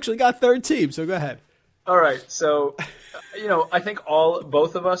Fultz, who actually got third team, so go ahead. All right, so I think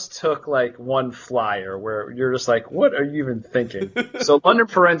both of us took like one flyer where you're just like, what are you even thinking? So London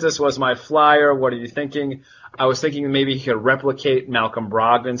Parentis was my flyer. What are you thinking? I was thinking maybe he could replicate Malcolm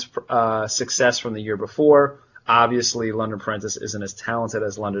Brogdon's success from the year before. Obviously, London Parentis isn't as talented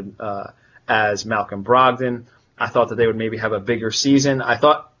as as Malcolm Brogdon. I thought that they would maybe have a bigger season. I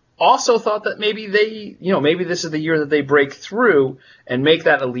also thought that maybe maybe this is the year that they break through and make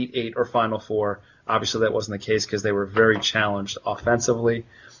that Elite Eight or Final Four. Obviously, that wasn't the case because they were very challenged offensively.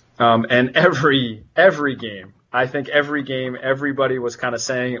 And every game, I think every game, everybody was kind of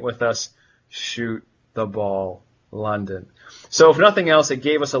saying it with us, shoot the ball, London. So if nothing else, it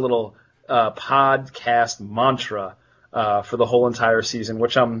gave us a little podcast mantra for the whole entire season,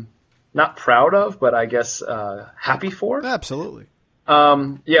 which I'm not proud of, but I guess happy for. Absolutely.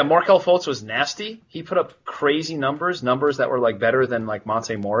 Markelle Fultz was nasty. He put up crazy numbers that were like better than like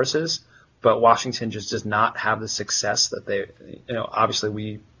Monte Morris's. But Washington just does not have the success that they, obviously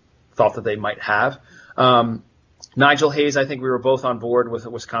we thought that they might have. Nigel Hayes, I think we were both on board with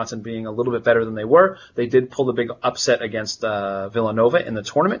Wisconsin being a little bit better than they were. They did pull the big upset against Villanova in the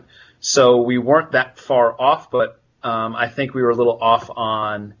tournament, so we weren't that far off. But I think we were a little off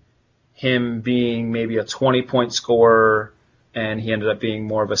on him being maybe a 20-point scorer, and he ended up being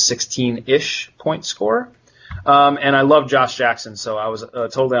more of a 16-ish point scorer. And I love Josh Jackson, so I was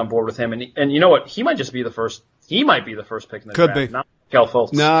totally on board with him. And you know what? He might be the first pick in the draft. Be. Not Markelle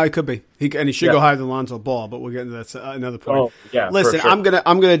Fultz. No, it could be. He should go higher than Lonzo Ball, but we'll get into that another point. Oh, yeah, listen, sure. I'm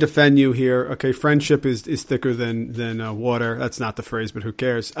gonna defend you here. Okay, friendship is thicker than water. That's not the phrase, but who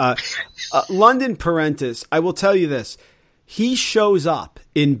cares? London Parentis, I will tell you this. He shows up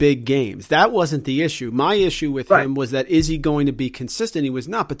in big games. That wasn't the issue. My issue with him was that is he going to be consistent? He was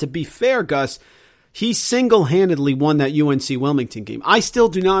not. But to be fair, Gus, he single-handedly won that UNC Wilmington game. I still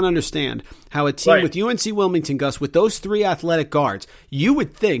do not understand how a team with UNC Wilmington, Gus, with those three athletic guards, you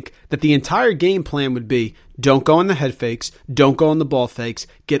would think that the entire game plan would be don't go on the head fakes, don't go on the ball fakes,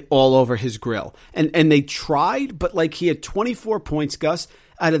 get all over his grill. And they tried, but like he had 24 points, Gus,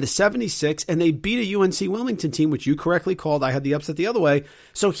 out of the 76, and they beat a UNC Wilmington team, which you correctly called. I had the upset the other way.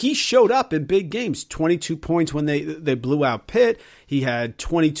 So he showed up in big games, 22 points when they blew out Pitt. He had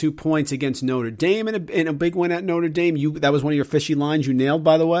 22 points against Notre Dame in a big win at Notre Dame. That was one of your fishy lines you nailed,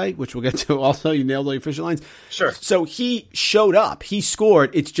 by the way, which we'll get to also. You nailed all your fishy lines. Sure. So he showed up. He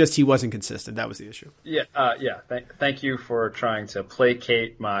scored. It's just he wasn't consistent. That was the issue. Yeah. Thank you for trying to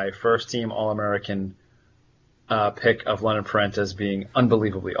placate my first team All-American pick of London Parentis being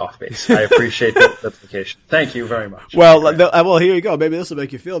unbelievably off base. I appreciate the application. Thank you very much. Well, here you go. Maybe this will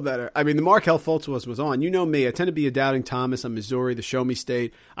make you feel better. I mean, the Markelle Fultz was on. You know me. I tend to be a doubting Thomas. I'm Missouri, the show me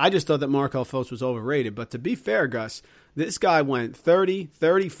state. I just thought that Markelle Fultz was overrated. But to be fair, Gus, this guy went 30,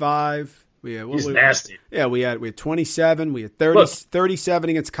 35. He's nasty. Yeah, we had 27. We had 37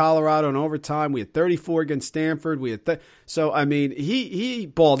 against Colorado in overtime. We had 34 against Stanford. We had so I mean he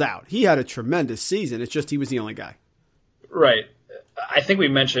balled out. He had a tremendous season. It's just he was the only guy. Right. I think we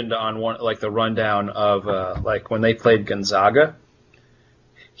mentioned on one, like the rundown of like when they played Gonzaga,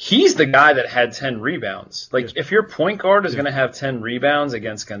 he's the guy that had 10 rebounds. Like if your point guard is going to have 10 rebounds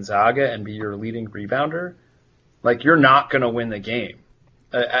against Gonzaga and be your leading rebounder, like you're not going to win the game.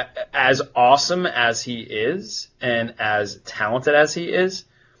 As awesome as he is and as talented as he is,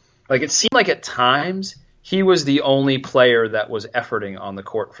 like it seemed like at times he was the only player that was efforting on the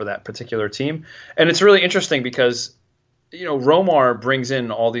court for that particular team. And it's really interesting because, you know, Romar brings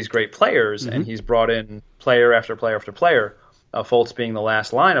in all these great players, and he's brought in player after player after player, Fultz being the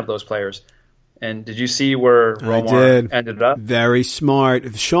last line of those players. And did you see where Romar ended up? Very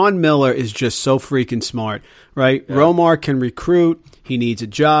smart. Sean Miller is just so freaking smart, right? Yeah. Romar can recruit. He needs a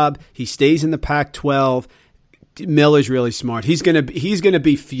job. He stays in the Pac-12. Miller's really smart. He's gonna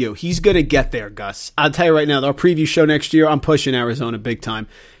be few. He's gonna get there, Gus. I'll tell you right now. Our preview show next year, I'm pushing Arizona big time.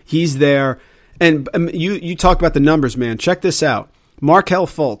 He's there, and you talk about the numbers, man. Check this out: Markelle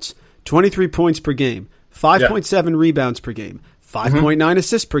Fultz, 23 points per game, 5.7 rebounds per game, 5.9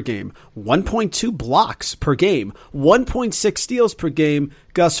 assists per game, 1.2 blocks per game, 1.6 steals per game.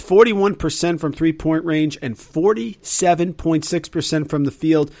 Gus, 41% from three-point range and 47.6% from the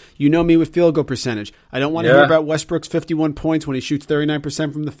field. You know me with field goal percentage. I don't want to hear about Westbrook's 51 points when he shoots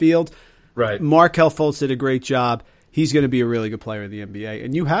 39% from the field. Right. Markelle Fultz did a great job. He's going to be a really good player in the NBA.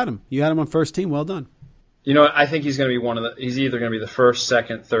 And you had him. You had him on first team. Well done. You know, I think he's going to be he's either going to be the first,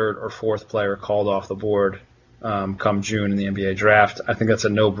 second, third, or fourth player called off the board come June in the NBA draft. I think that's a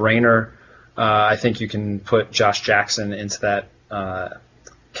no-brainer. I think you can put Josh Jackson into that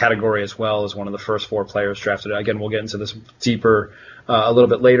category as well as one of the first 4 players drafted. Again, we'll get into this deeper a little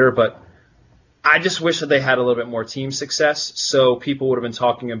bit later, but I just wish that they had a little bit more team success, so people would have been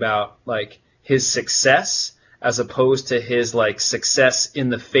talking about like his success as opposed to his like success in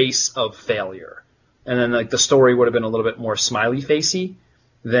the face of failure. And then like the story would have been a little bit more smiley facey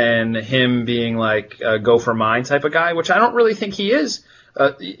than him being like a go for mine type of guy, which I don't really think he is.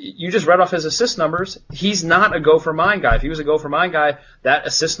 You just read off his assist numbers. He's not a go for mine guy. If he was a go for mine guy, that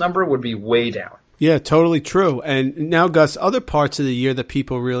assist number would be way down. Yeah, totally true. And now, Gus, other parts of the year that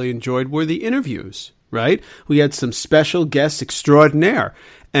people really enjoyed were the interviews, right? We had some special guests extraordinaire.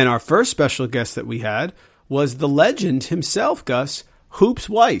 And our first special guest that we had was the legend himself, Gus, Hoops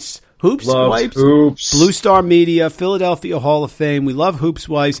Weiss. Hoops Weiss, Blue Star Media, Philadelphia Hall of Fame. We love Hoops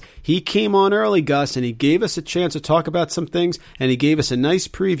Weiss. He came on early, Gus, and he gave us a chance to talk about some things, and he gave us a nice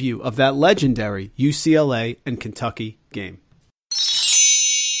preview of that legendary UCLA and Kentucky game.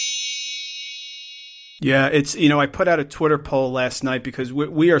 Yeah, it's, you know, I put out a Twitter poll last night because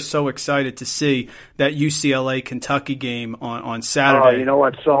we are so excited to see that UCLA Kentucky game on Saturday. Oh, you know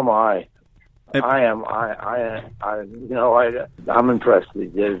what? So am I. I'm impressed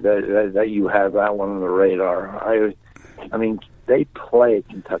that you have that one on the radar. I mean, they play at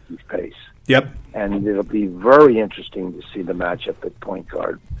Kentucky's pace. Yep. And it'll be very interesting to see the matchup at point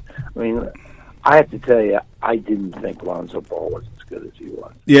guard. I mean, I have to tell you, I didn't think Lonzo Ball was as good as he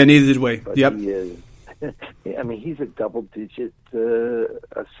was. Yeah, neither did we. But yep. He is. I mean, he's a double-digit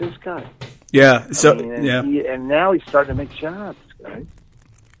assist guy. Yeah. So and now he's starting to make shots, right?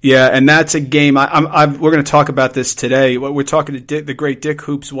 Yeah, and that's a game. We're going to talk about this today. We're talking to the great Dick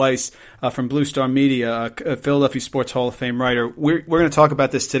Hoops Weiss from Blue Star Media, a Philadelphia Sports Hall of Fame writer. We're going to talk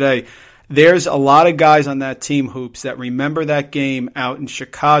about this today. There's a lot of guys on that team, Hoops, that remember that game out in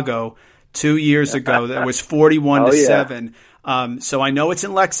Chicago 2 years ago. That was 41-7. So I know it's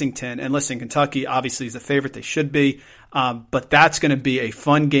in Lexington. And listen, Kentucky obviously is the favorite. They should be. But that's going to be a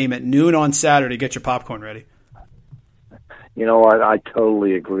fun game at noon on Saturday. Get your popcorn ready. You know what? I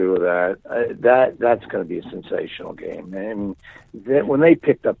totally agree with that. That's going to be a sensational game. And when they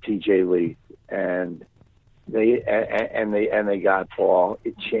picked up T.J. Lee and they got Paul,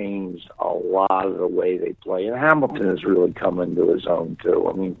 it changed a lot of the way they play. And Hamilton has really come into his own too.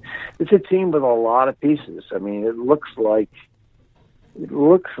 I mean, it's a team with a lot of pieces. I mean, it looks like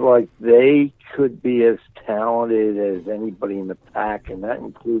they could be as talented as anybody in the pack, and that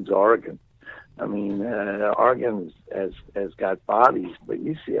includes Oregon. I mean, Oregon has got bodies, but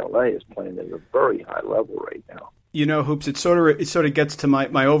UCLA is playing at a very high level right now. You know, Hoops, it sort of gets to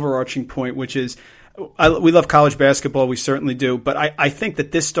my overarching point, which is we love college basketball. We certainly do. But I think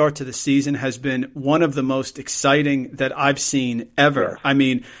that this start to the season has been one of the most exciting that I've seen ever. Yeah. I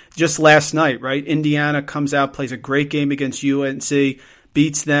mean, just last night, right? Indiana comes out, plays a great game against UNC,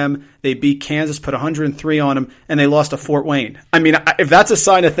 beats them. They beat Kansas, put 103 on them, and they lost to Fort Wayne. I mean, if that's a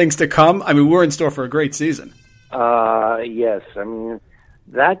sign of things to come, I mean, we're in store for a great season. Yes. I mean,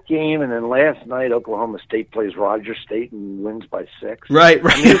 that game, and then last night, Oklahoma State plays Rogers State and wins by 6. Right.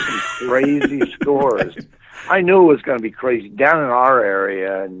 I mean, there's some crazy scores. I knew it was going to be crazy. Down in our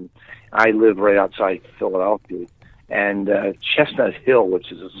area, and I live right outside Philadelphia, and Chestnut Hill, which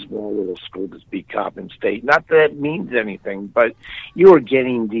is a small little school that's beat Coppin State. Not that it means anything, but you were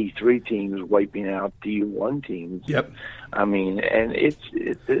getting D3 teams wiping out D1 teams. Yep. I mean, and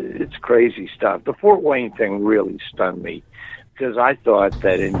it's crazy stuff. The Fort Wayne thing really stunned me because I thought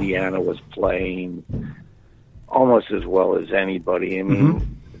that Indiana was playing almost as well as anybody. I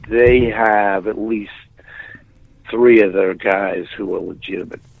mean, they have at least 3 of their guys who are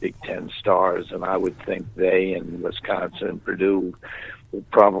legitimate Big Ten stars, and I would think they and Wisconsin and Purdue will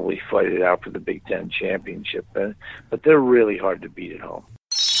probably fight it out for the Big Ten championship. But they're really hard to beat at home.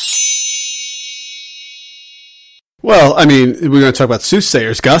 Well, I mean, we're going to talk about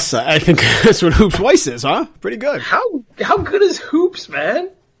soothsayers, Gus. I think that's what Hoops Weiss is, huh? Pretty good. How good is Hoops, man?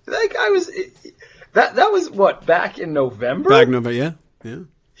 That guy was that was what, back in November? Back in November, yeah.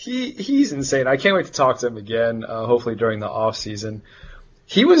 He's insane. I can't wait to talk to him again, hopefully during the off season.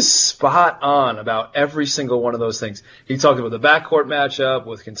 He was spot on about every single one of those things. He talked about the backcourt matchup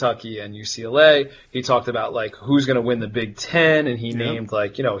with Kentucky and UCLA. He talked about like who's going to win the Big Ten, and he named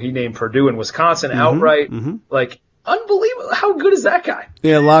he named Purdue and Wisconsin outright. Like, unbelievable. How good is that guy?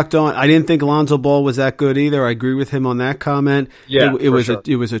 Yeah, locked on. I didn't think Lonzo Ball was that good either. I agree with him on that comment. Yeah, it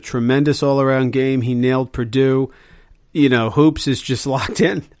was a tremendous all around game. He nailed Purdue. You know, Hoops is just locked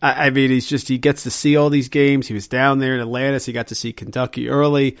in. I mean, he gets to see all these games. He was down there in Atlantis. He got to see Kentucky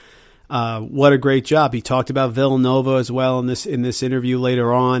early. What a great job. He talked about Villanova as well in this interview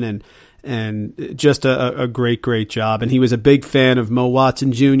later on, and just a great job. And he was a big fan of Mo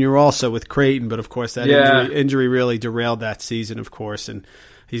Watson Jr. also with Creighton, but of course that injury really derailed that season, of course, and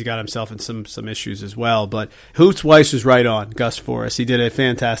he's got himself in some issues as well. But Hoops Weiss was right on, Gus Forrest. He did a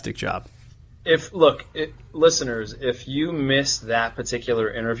fantastic job. Listeners, if you missed that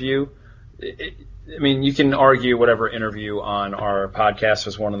particular interview, I mean, you can argue whatever interview on our podcast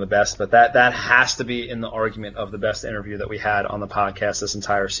was one of the best, but that has to be in the argument of the best interview that we had on the podcast this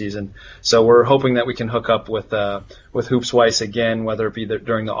entire season. So we're hoping that we can hook up with Hoops Weiss again, whether it be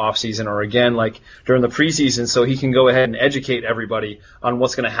during the off season or again like during the preseason, so he can go ahead and educate everybody on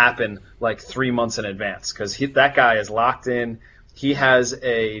what's going to happen like 3 months in advance, because that guy is locked in. He has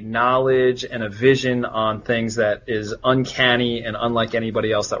a knowledge and a vision on things that is uncanny and unlike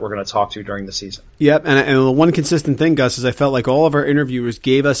anybody else that we're going to talk to during the season. Yep, and the one consistent thing, Gus, is I felt like all of our interviewers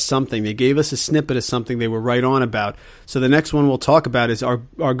gave us something. They gave us a snippet of something they were right on about. So the next one we'll talk about is our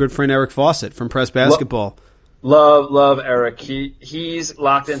good friend Eric Fawcett from Press Basketball. Love Eric. He's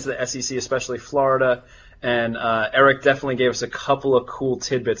locked into the SEC, especially Florida. And Eric definitely gave us a couple of cool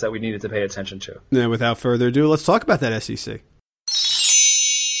tidbits that we needed to pay attention to. Now, without further ado, let's talk about that SEC.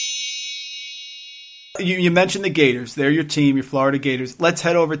 You mentioned the Gators. They're your team, your Florida Gators. Let's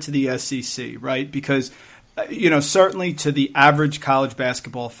head over to the SEC, right? Because, certainly to the average college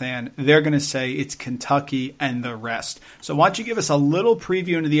basketball fan, they're going to say it's Kentucky and the rest. So why don't you give us a little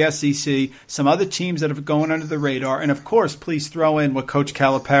preview into the SEC, some other teams that are going under the radar, and, of course, please throw in what Coach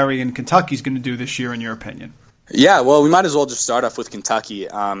Calipari and Kentucky is going to do this year, in your opinion. Yeah, well, we might as well just start off with Kentucky.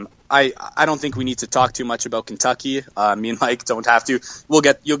 I don't think we need to talk too much about Kentucky. Me and Mike don't have to.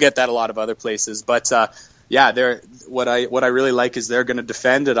 You'll get that a lot of other places, but what I really like is they're going to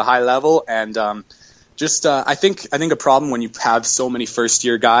defend at a high level, and I think a problem when you have so many first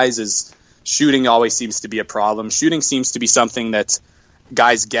year guys is shooting always seems to be a problem. Shooting seems to be something that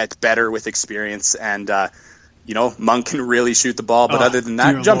guys get better with experience, and Monk can really shoot the ball, but other than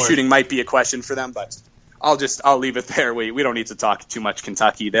that, jump shooting might be a question for them, but I'll leave it there. We don't need to talk too much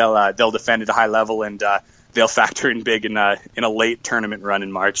Kentucky. They'll defend at a high level, and they'll factor in big in a late tournament run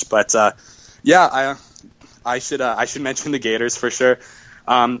in March. But I should mention the Gators for sure.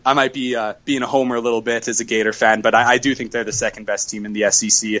 I might be being a homer a little bit as a Gator fan, but I do think they're the second best team in the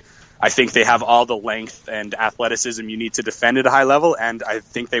SEC. I think they have all the length and athleticism you need to defend at a high level, and I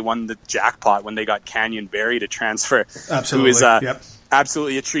think they won the jackpot when they got Canyon Barry to transfer. Absolutely. Who is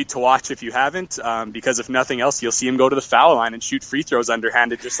absolutely a treat to watch if you haven't, because if nothing else, you'll see him go to the foul line and shoot free throws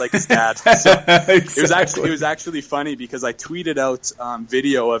underhanded just like his dad. So Exactly. It was actually funny because I tweeted out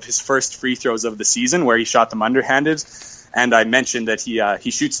video of his first free throws of the season where he shot them underhanded, and I mentioned that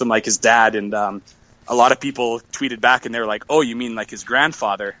he shoots them like his dad, and a lot of people tweeted back and they were like, "Oh, you mean like his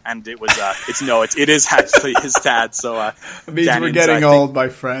grandfather?" And it was it is actually his dad. So it means we're getting old, my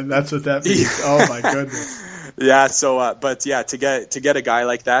friend. That's what that means. Oh my goodness. Yeah. So, to get a guy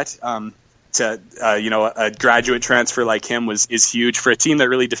like that, a graduate transfer like him is huge for a team that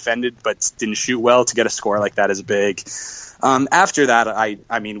really defended but didn't shoot well. To get a score like that is big. After that,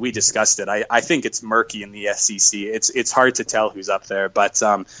 I mean, we discussed it. I think it's murky in the SEC. It's hard to tell who's up there, but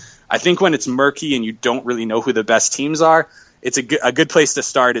I think when it's murky and you don't really know who the best teams are, it's a good place to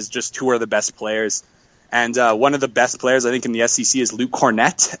start is just who are the best players. And one of the best players, I think, in the SEC is Luke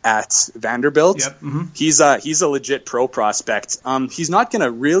Cornett at Vanderbilt. Yep. Mm-hmm. He's a legit pro prospect. He's not going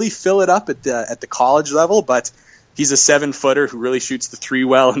to really fill it up at the college level, but he's a 7-footer who really shoots the three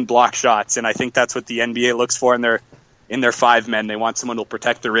well and block shots. And I think that's what the NBA looks for in their 5 men. They want someone who'll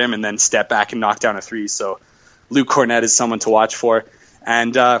protect the rim and then step back and knock down a three. So Luke Cornett is someone to watch for.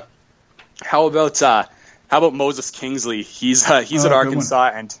 And how about Moses Kingsley? He's at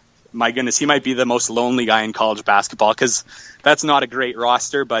Arkansas, and my goodness, he might be the most lonely guy in college basketball because that's not a great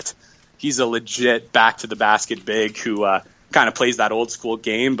roster, but he's a legit back to the basket big who kind of plays that old school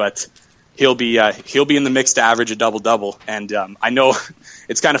game, but he'll be in the mix to average a double-double. And I know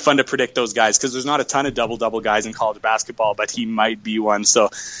it's kind of fun to predict those guys because there's not a ton of double-double guys in college basketball, but he might be one. So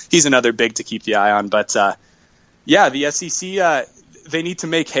he's another big to keep the eye on. But the SEC, they need to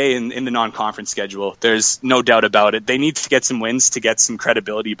make hay in the non-conference schedule. There's no doubt about it. They need to get some wins to get some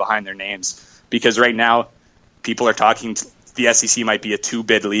credibility behind their names because right now people are talking the SEC might be a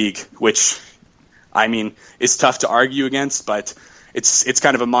 2-bid league, which, I mean, is tough to argue against, but it's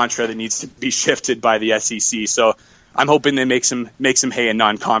kind of a mantra that needs to be shifted by the SEC. So I'm hoping they make some hay in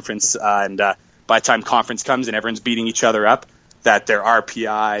non-conference, and by the time conference comes and everyone's beating each other up, that their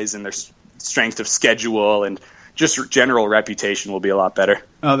RPIs and their strength of schedule and just general reputation will be a lot better.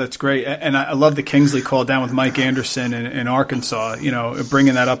 Oh, that's great. And I love the Kingsley call down with Mike Anderson in Arkansas,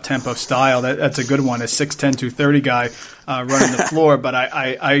 bringing that up-tempo style. That's a good one, a 6'10", 230 guy running the floor. But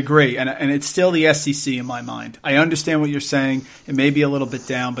I agree. And it's still the SEC in my mind. I understand what you're saying. It may be a little bit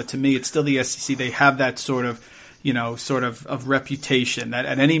down, but to me, it's still the SEC. They have that sort of reputation that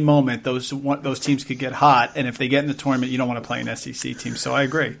at any moment those teams could get hot. And if they get in the tournament, you don't want to play an SEC team. So I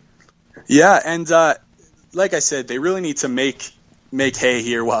agree. Yeah, and like I said, they really need to make hay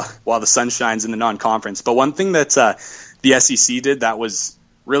here while the sun shines in the non-conference. But one thing that the SEC did that was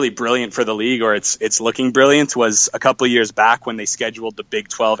really brilliant for the league, or it's looking brilliant, was a couple of years back when they scheduled the Big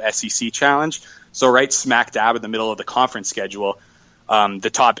 12 SEC Challenge. So right smack dab in the middle of the conference schedule, the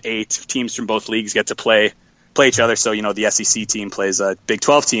top 8 teams from both leagues get to play each other. So, the SEC team plays a Big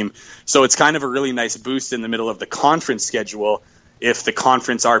 12 team. So it's kind of a really nice boost in the middle of the conference schedule if the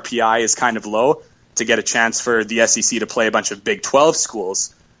conference RPI is kind of low, to get a chance for the SEC to play a bunch of Big 12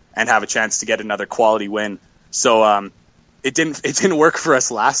 schools and have a chance to get another quality win. So it didn't work for us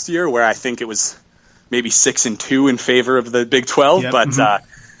last year, where I think it was maybe 6-2 in favor of the Big 12. Yep.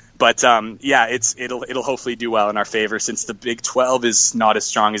 But it'll hopefully do well in our favor since the Big 12 is not as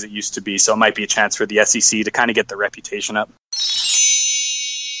strong as it used to be. So it might be a chance for the SEC to kind of get the reputation up.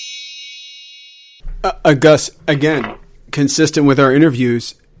 Gus, again, consistent with our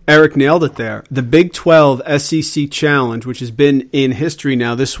interviews, Eric nailed it there. The Big 12 SEC Challenge, which has been in history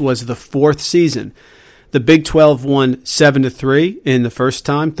now, this was the 4th season. The Big 12 won 7-3 in the first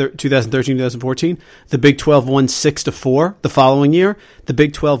time, 2013-2014. The Big 12 won 6-4 the following year. The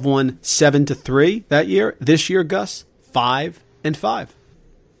Big 12 won 7-3 that year. This year, Gus, 5-5.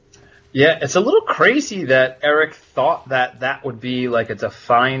 Yeah, it's a little crazy that Eric thought that would be like a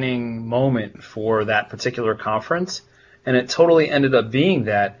defining moment for that particular conference. And it totally ended up being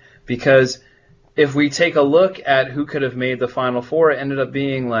that, because if we take a look at who could have made the Final Four, it ended up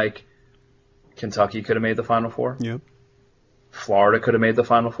being like Kentucky could have made the Final Four. Yep. Florida could have made the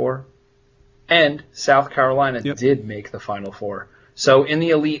Final Four. And South Carolina did make the Final Four. So in the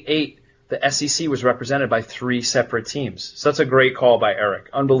Elite 8, the SEC was represented by 3 separate teams. So that's a great call by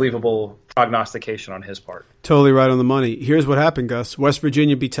Eric. Unbelievable prognostication on his part. Totally right on the money. Here's what happened, Gus. West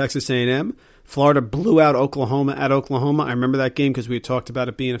Virginia beat Texas A&M. Florida blew out Oklahoma at Oklahoma. I remember that game because we had talked about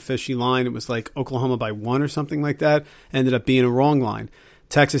it being a fishy line. It was like Oklahoma by 1 or something like that. Ended up being a wrong line.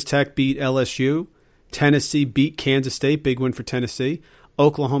 Texas Tech beat LSU. Tennessee beat Kansas State. Big win for Tennessee.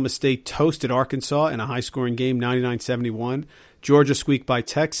 Oklahoma State toasted Arkansas in a high-scoring game, 99-71. Georgia squeaked by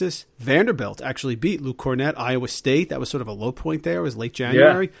Texas. Vanderbilt actually beat Luke Cornett, Iowa State. That was sort of a low point there. It was late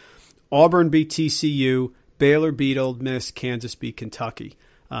January. Yeah. Auburn beat TCU. Baylor beat Ole Miss. Kansas beat Kentucky.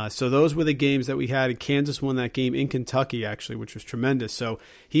 So those were the games that we had, and Kansas won that game in Kentucky, actually, which was tremendous. So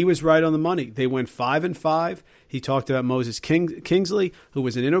he was right on the money. They went 5-5. He talked about Moses Kingsley, who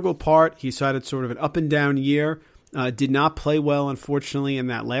was an integral part. He had sort of an up-and-down year. Did not play well, unfortunately, in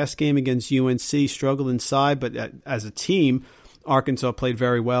that last game against UNC. Struggled inside, but as a team, Arkansas played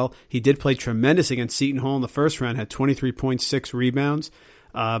very well. He did play tremendous against Seton Hall in the first round, had 23.6 rebounds.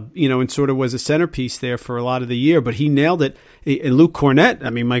 And sort of was a centerpiece there for a lot of the year, but he nailed it. And Luke Cornett, I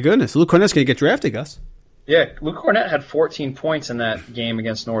mean, my goodness, Luke Cornett's going to get drafted, Gus. Yeah, Luke Cornett had 14 points in that game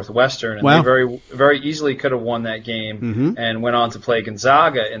against Northwestern, and Wow. they very, very easily could have won that game and went on to play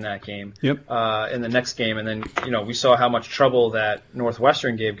Gonzaga in that game. Yep. In the next game, and then we saw how much trouble that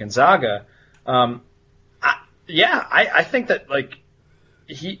Northwestern gave Gonzaga. I think that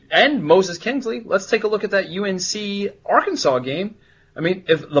he and Moses Kingsley. Let's take a look at that UNC Arkansas game. I mean,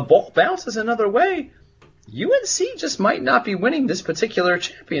 if the ball bounces another way, UNC just might not be winning this particular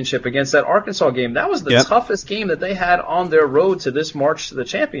championship against that Arkansas game. That was the toughest game that they had on their road to this march to the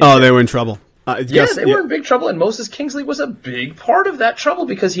championship. Oh, they were in trouble. They were in big trouble, and Moses Kingsley was a big part of that trouble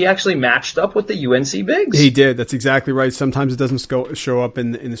because he actually matched up with the UNC bigs. He did. That's exactly right. Sometimes it doesn't show up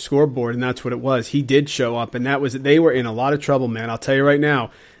in the scoreboard, and that's what it was. He did show up, and they were in a lot of trouble, man. I'll tell you right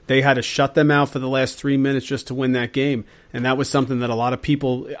now. They had to shut them out for the last 3 minutes just to win that game. And that was something that a lot of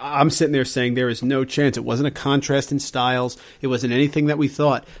people, I'm sitting there saying there is no chance. It wasn't a contrast in styles. It wasn't anything that we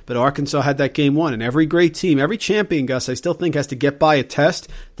thought. But Arkansas had that game won. And every great team, every champion, Gus, I still think has to get by a test.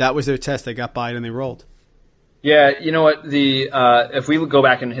 That was their test. They got by it and they rolled. Yeah, you know what? If we go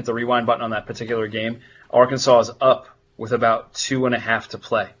back and hit the rewind button on that particular game, Arkansas is up with about 2.5 to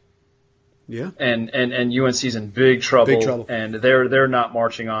play. Yeah, and UNC's in big trouble. Big trouble. And they're not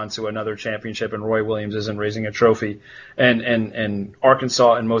marching on to another championship, and Roy Williams isn't raising a trophy. And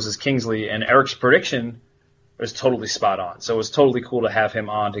Arkansas and Moses Kingsley and Eric's prediction is totally spot on. So it was totally cool to have him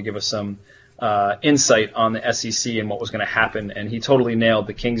on to give us some insight on the SEC and what was going to happen. And he totally nailed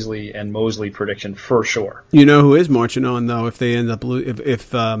the Kingsley and Mosley prediction for sure. You know who is marching on though? If they end up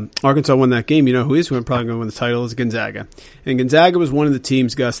if Arkansas won that game, you know who is probably going to win the title is Gonzaga. And Gonzaga was one of the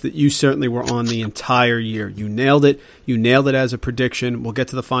teams, Gus, that you certainly were on the entire year. You nailed it. You nailed it as a prediction. We'll get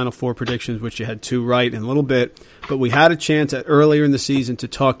to the Final Four predictions, which you had 2 right in a little bit. But we had a chance earlier in the season to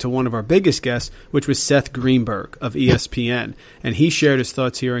talk to one of our biggest guests, which was Seth Greenberg of ESPN. And he shared his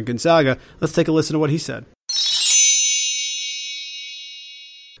thoughts here on Gonzaga. Let's take a listen to what he said.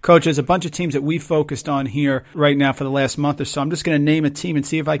 Coach, there's a bunch of teams that we focused on here right now for the last month or so. I'm just going to name a team and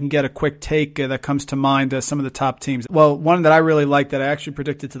see if I can get a quick take that comes to mind, some of the top teams. Well, one that I really like that I actually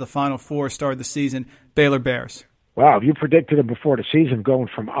predicted to the Final Four start of the season, Baylor Bears. Wow, if you predicted it before the season going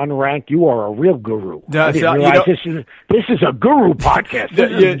from unranked, you are a real guru. I didn't realize this is a guru podcast. This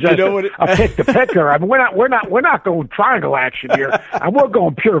is just a pick the picker. I mean, we're not going triangle action here. And we're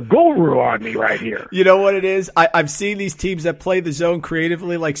going pure guru on me right here. You know what it is? I've seen these teams that play the zone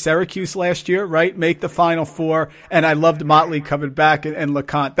creatively, like Syracuse last year, right? Make the Final Four, and I loved Motley coming back and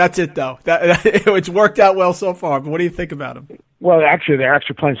LeConte. That's it, though. It's worked out well so far. But what do you think about them? Well, actually, they're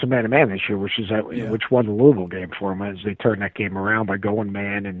playing some man-to-man this year, which won the Louisville game for them as they turned that game around by going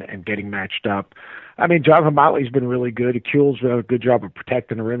man and getting matched up. I mean, Jonathan Motley's been really good. Akule's done a good job of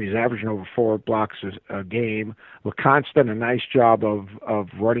protecting the rim. He's averaging over 4 blocks a game. LeConte's done a nice job of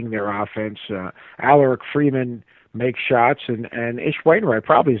running their offense. Alaric Freeman makes shots, and Ish Wainwright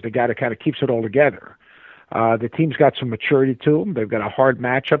probably is the guy that kind of keeps it all together. The team's got some maturity to them. They've got a hard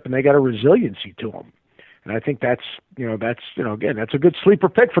matchup, and they got a resiliency to them. And I think that's a good sleeper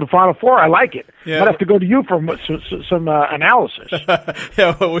pick for the Final Four. I like it. Yeah. Might have to go to you for some analysis.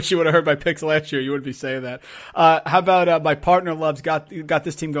 Yeah, I wish you would have heard my picks last year. You wouldn't be saying that. How about my partner loves got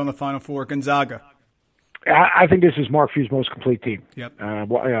this team going to the Final Four, Gonzaga? I think this is Mark Few's most complete team. Yep.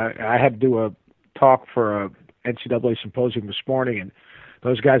 I had to do a talk for a NCAA symposium this morning, and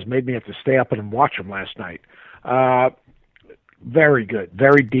those guys made me have to stay up and watch them last night. Very good,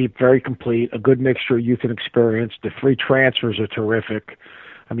 very deep, very complete, a good mixture of youth and experience. The free transfers are terrific.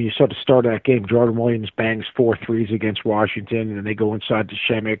 I mean, you saw the start of that game, Jordan Williams bangs 4 threes against Washington, and then they go inside to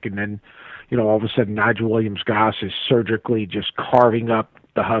Shemek, and then, all of a sudden Nigel Williams-Goss is surgically just carving up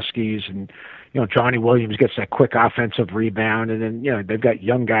the Huskies, and, Johnny Williams gets that quick offensive rebound, and then, they've got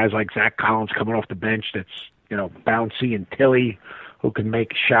young guys like Zach Collins coming off the bench that's, bouncy, and Tilly who can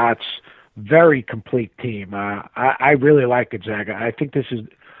make shots. Very complete team. I really like Gonzaga. I think this is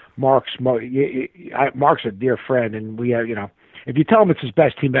Mark's a dear friend, and we have, if you tell him it's his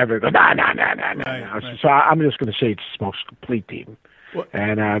best team ever, he goes, no. Right. So I'm just going to say it's his most complete team.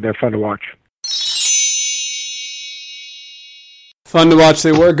 And they're fun to watch. Fun to watch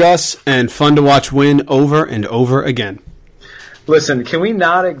they were, Gus, and fun to watch win over and over again. Listen, can we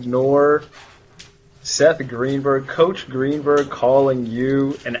not ignore Seth Greenberg, Coach Greenberg, calling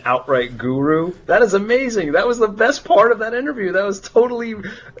you an outright guru? That is amazing. That was the best part of that interview. That was totally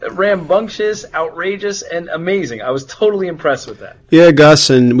rambunctious, outrageous, and amazing. I was totally impressed with that. Yeah,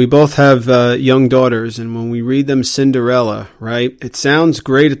 Gus, and we both have young daughters, and when we read them Cinderella, right, it sounds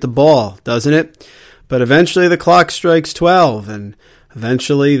great at the ball, doesn't it? But eventually the clock strikes 12, and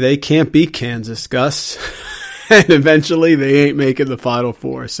eventually they can't beat Kansas, Gus. and eventually they ain't making the Final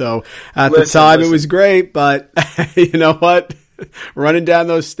Four. So at the time it was great, but you know what? Running down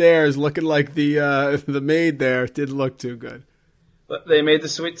those stairs looking like the maid there didn't look too good. But they made the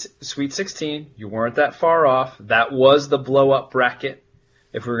Sweet 16. You weren't that far off. That was the blow-up bracket.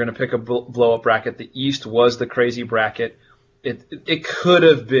 If we were going to pick a blow-up bracket, the East was the crazy bracket. It could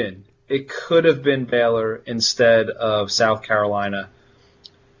have been. It could have been Baylor instead of South Carolina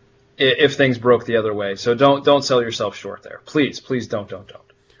if things broke the other way. So don't sell yourself short there. Please don't.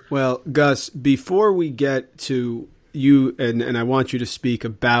 Well, Gus, before we get to you, and I want you to speak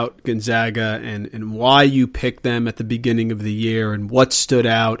about Gonzaga and why you picked them at the beginning of the year and what stood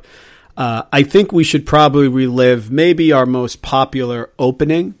out, I think we should probably relive maybe our most popular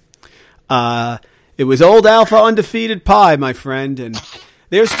opening. It was Old Alpha Undefeated Pie, my friend, and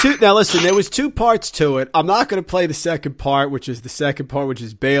there's two. Now listen, there was two parts to it. I'm not going to play the second part, which is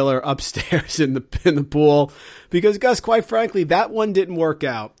Baylor upstairs in the pool, because Gus, quite frankly, that one didn't work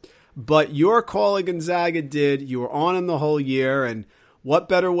out. But your call at Gonzaga did. You were on them the whole year, and what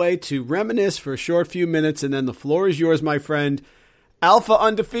better way to reminisce for a short few minutes, and then the floor is yours, my friend. Alpha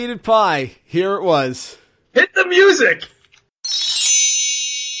Undefeated Pie. Here it was. Hit the music!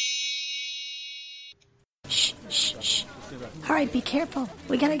 Shh. All right, be careful.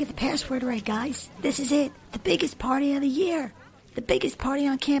 We got to get the password right, guys. This is it. The biggest party of the year. The biggest party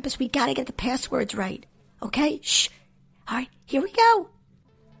on campus. We got to get the passwords right. Okay? Shh. All right, here we go.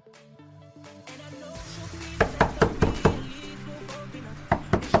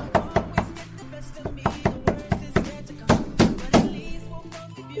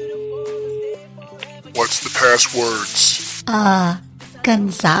 What's the passwords?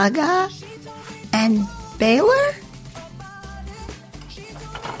 Gonzaga and Baylor?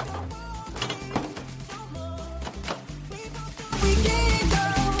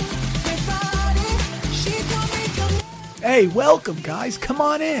 Hey, welcome, guys. Come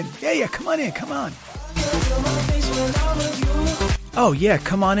on in. Yeah, come on in. Come on. Oh, yeah,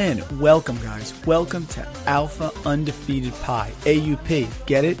 come on in. Welcome, guys. Welcome to Alpha Undefeated Pie. AUP.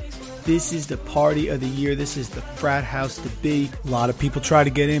 Get it? This is the party of the year. This is the frat house to be. A lot of people try to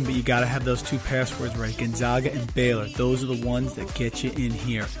get in, but you got to have those two passwords right. Gonzaga and Baylor. Those are the ones that get you in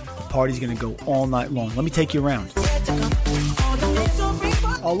here. The party's going to go all night long. Let me take you around.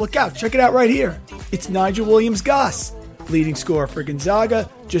 Oh, look out. Check it out right here. It's Nigel Williams-Goss. Leading scorer for Gonzaga,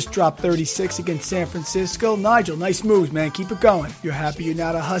 just dropped 36 against San Francisco. Nigel, nice moves, man. Keep it going. You're happy you're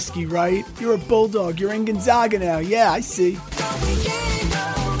not a Husky, right? You're a Bulldog. You're in Gonzaga now. Yeah, I see.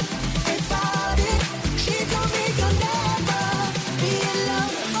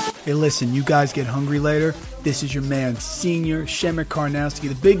 Hey, listen, you guys get hungry later? This is your man, Senior Shemek Karnowski,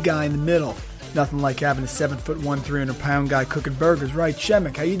 the big guy in the middle. Nothing like having a 7'1", 300-pound guy cooking burgers, right?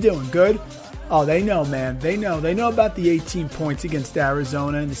 Shemek, how you doing? Good? Oh, they know, man. They know. They know about the 18 points against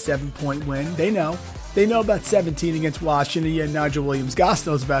Arizona and the 7-point win. They know. They know about 17 against Washington. Yeah, Nigel Williams-Goss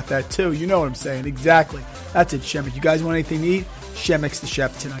knows about that, too. You know what I'm saying. Exactly. That's it, Shemek. You guys want anything to eat? Shemek's the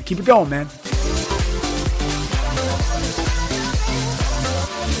chef tonight. Keep it going, man.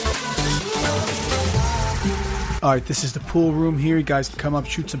 All right, this is the pool room here. You guys can come up,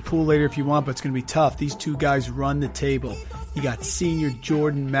 shoot some pool later if you want, but it's going to be tough. These two guys run the table. You got senior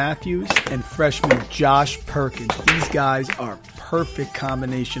Jordan Matthews and freshman Josh Perkins. These guys are perfect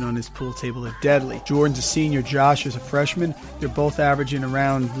combination on this pool table. They're deadly. Jordan's a senior, Josh is a freshman. They're both averaging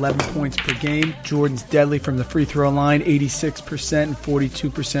around 11 points per game. Jordan's deadly from the free throw line, 86% and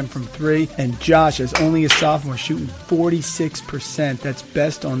 42% from three. And Josh, as only a sophomore, shooting 46%. That's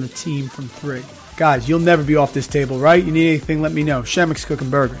best on the team from three. Guys, you'll never be off this table, right? You need anything, let me know. Shemek's cooking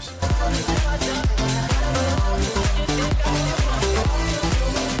burgers.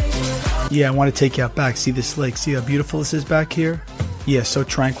 Yeah, I want to take you out back. See this lake? See how beautiful this is back here? Yeah, so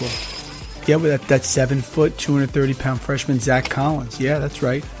tranquil. Yeah, with that 7-foot, 230-pound freshman, Zach Collins. Yeah, that's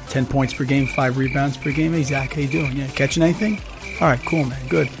right. 10 points per game, 5 rebounds per game. Hey, Zach, how you doing? Yeah, catching anything? All right, cool, man.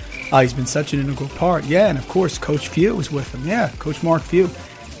 Good. He's been such an integral part. Yeah, and of course, Coach Few was with him. Yeah, Coach Mark Few.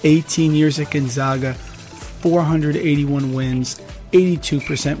 18 years at Gonzaga, 481 wins,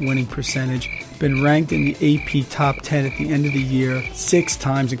 82% winning percentage. Been ranked in the AP top 10 at the end of the year 6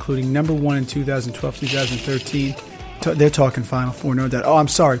 times, including number 1 in 2012, 2013. They're talking Final Four, no doubt. Oh, I'm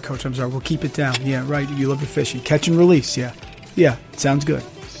sorry, Coach. I'm sorry. We'll keep it down. Yeah, right. You love your fishing. Catch and release. Yeah. Yeah, sounds good.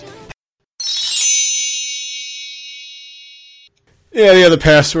 Yeah, the other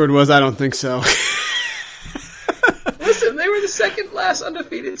password was, I don't think so. Listen, they were the second last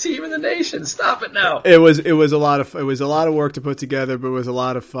undefeated team in the nation. Stop it now. It was a lot of work to put together, but it was a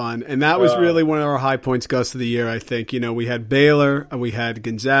lot of fun. And that was really one of our high points, Gus, of the year, I think. You know, we had Baylor, we had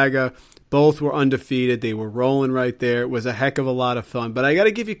Gonzaga, Both were undefeated. They were rolling right there. It was a heck of a lot of fun. But I got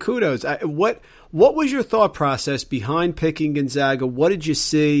to give you kudos. What was your thought process behind picking Gonzaga? What did you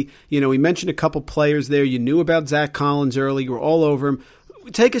see? We mentioned a couple players there. You knew about Zach Collins early. You were all over him.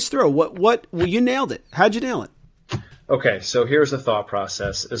 Take us through. Well, you nailed it. How'd you nail it? Okay, so here's the thought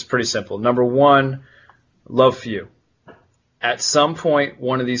process. It's pretty simple. Number one, love for you. At some point,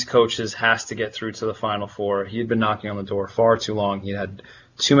 one of these coaches has to get through to the Final Four. He had been knocking on the door far too long. He had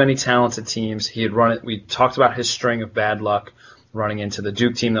too many talented teams. He had run it. We talked about his string of bad luck, running into the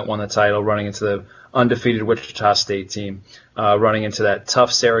Duke team that won the title, running into the undefeated Wichita State team, running into that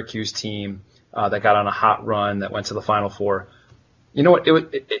tough Syracuse team that got on a hot run that went to the Final Four. You know what?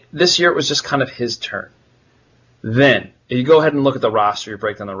 This year it was just kind of his turn. Then you go ahead and look at the roster. You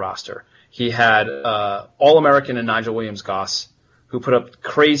break down the roster. He had All-American and Nigel Williams-Goss, who put up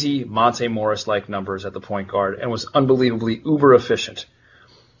crazy Monte Morris-like numbers at the point guard and was unbelievably uber efficient.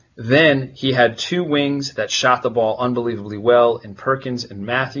 Then he had two wings that shot the ball unbelievably well in Perkins and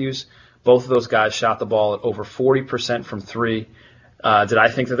Matthews. Both of those guys shot the ball at over 40% from three. Did I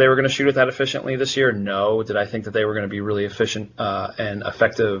think that they were going to shoot it that efficiently this year? No. Did I think that they were going to be really efficient and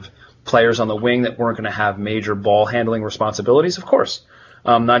effective players on the wing that weren't going to have major ball handling responsibilities? Of course.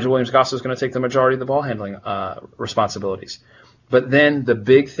 Nigel Williams-Goss was going to take the majority of the ball handling responsibilities. But then the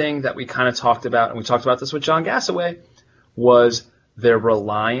big thing that we kind of talked about, and we talked about this with John Gassaway, was their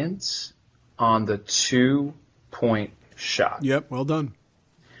reliance on the 2-point shot. Yep, well done.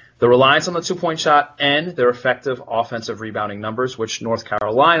 The reliance on the 2-point shot and their effective offensive rebounding numbers, which North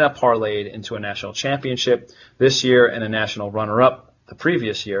Carolina parlayed into a national championship this year and a national runner-up the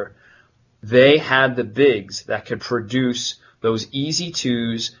previous year. They had the bigs that could produce those easy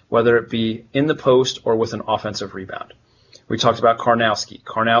twos, whether it be in the post or with an offensive rebound. We talked about Karnowski.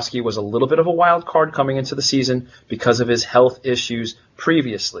 Karnowski was a little bit of a wild card coming into the season because of his health issues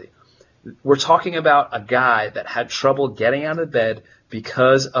previously. We're talking about a guy that had trouble getting out of bed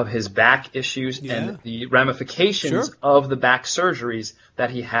because of his back issues and the ramifications of the back surgeries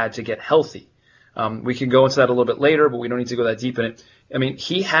that he had to get healthy. We can go into that a little bit later, but we don't need to go that deep in it. I mean,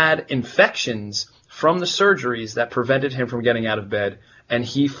 he had infections from the surgeries that prevented him from getting out of bed, and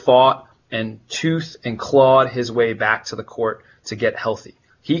he fought and toothed and clawed his way back to the court to get healthy.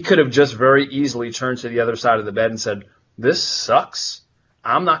 He could have just very easily turned to the other side of the bed and said, "This sucks.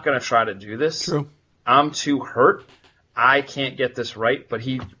 I'm not going to try to do this. True. I'm too hurt. I can't get this right." But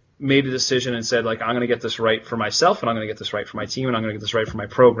he made a decision and said, I'm going to get this right for myself, and I'm going to get this right for my team, and I'm going to get this right for my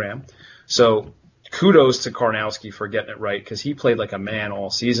program. So kudos to Karnowski for getting it right, because he played like a man all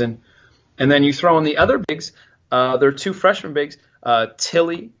season. And then you throw in the other bigs. There are two freshman bigs.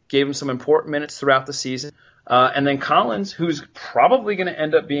 Tilly gave him some important minutes throughout the season. And then Collins, who's probably going to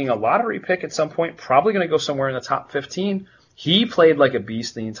end up being a lottery pick at some point, probably going to go somewhere in the top 15. He played like a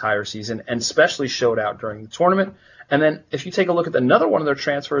beast the entire season and especially showed out during the tournament. And then if you take a look at another one of their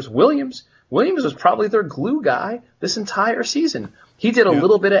transfers, Williams was probably their glue guy this entire season. He did a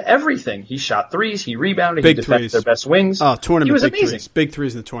little bit of everything. He shot threes, he rebounded, he defended their best wings. Oh, tournament he was big amazing. threes. Big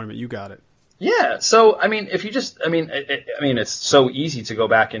threes in the tournament. You got it. Yeah, so if you just, it's so easy to go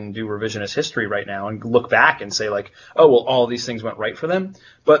back and do revisionist history right now and look back and say all these things went right for them.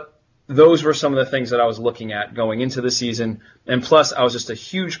 But those were some of the things that I was looking at going into the season. And plus, I was just a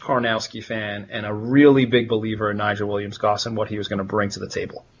huge Karnowski fan and a really big believer in Nigel Williams-Goss and what he was going to bring to the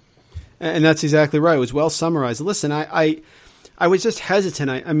table. And that's exactly right. It was well summarized. Listen, I was just hesitant.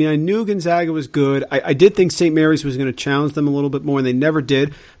 I knew Gonzaga was good. I did think St. Mary's was going to challenge them a little bit more, and they never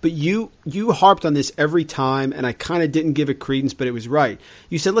did. But you harped on this every time, and I kind of didn't give it credence, but it was right.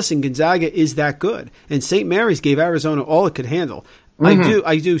 You said, listen, Gonzaga is that good. And St. Mary's gave Arizona all it could handle. Mm-hmm.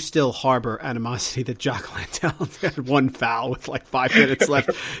 I do still harbor animosity that Jock Landale had one foul with 5 minutes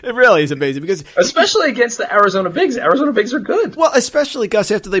left. It really is amazing because especially against the Arizona Bigs. Arizona Bigs are good. Well, especially Gus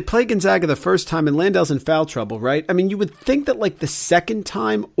after they play Gonzaga the first time and Landale's in foul trouble, right? I mean, you would think that the second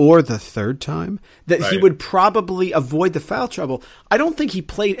time or the third time that he would probably avoid the foul trouble. I don't think he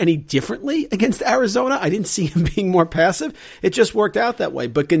played any differently against Arizona. I didn't see him being more passive. It just worked out that way.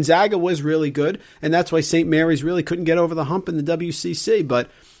 But Gonzaga was really good, and that's why St. Mary's really couldn't get over the hump in the WCC. But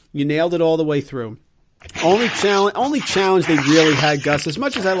you nailed it all the way through. Only challenge they really had, Gus, as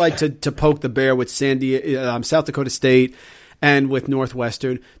much as I like to poke the bear with South Dakota State and with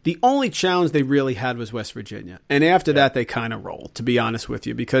Northwestern, the only challenge they really had was West Virginia. And after that, they kind of rolled, to be honest with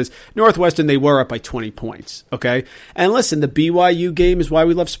you, because Northwestern, they were up by 20 points, okay? And listen, the BYU game is why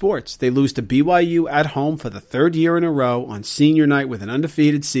we love sports. They lose to BYU at home for the third year in a row on senior night with an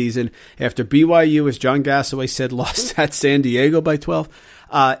undefeated season after BYU, as John Gassaway said, lost at San Diego by 12.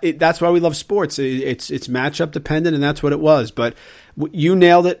 That's why we love sports. It's matchup dependent, and that's what it was. But you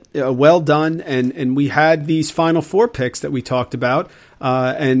nailed it. Well done. And we had these Final Four picks that we talked about.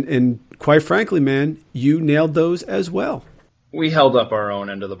 And quite frankly, man, you nailed those as well. We held up our own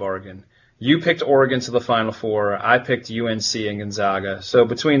end of the bargain. You picked Oregon to the Final Four. I picked UNC and Gonzaga. So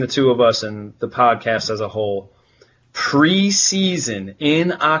between the two of us and the podcast as a whole, preseason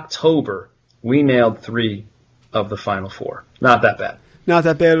in October, we nailed 3 of the Final Four. Not that bad. Not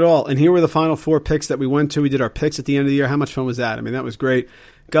that bad at all. And here were the Final Four picks that we went to. We did our picks at the end of the year. How much fun was that? I mean, that was great.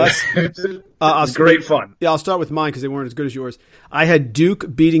 Gus? Great fun. Yeah, I'll start with mine because they weren't as good as yours. I had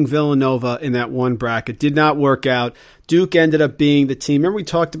Duke beating Villanova in that one bracket. Did not work out. Duke ended up being the team. Remember we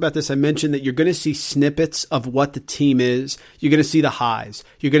talked about this? I mentioned that you're going to see snippets of what the team is. You're going to see the highs.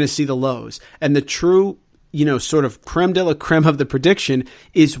 You're going to see the lows. And the true, sort of creme de la creme of the prediction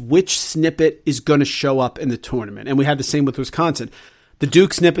is which snippet is going to show up in the tournament. And we had the same with Wisconsin. The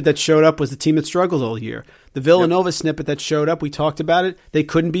Duke snippet that showed up was the team that struggled all year. The Villanova snippet that showed up, we talked about it, they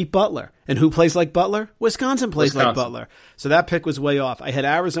couldn't beat Butler. And who plays like Butler? Wisconsin plays like Butler. So that pick was way off. I had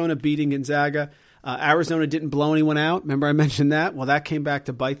Arizona beating Gonzaga. Arizona didn't blow anyone out. Remember I mentioned that? Well, that came back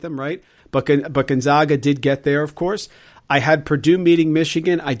to bite them, right? But Gonzaga did get there, of course. I had Purdue meeting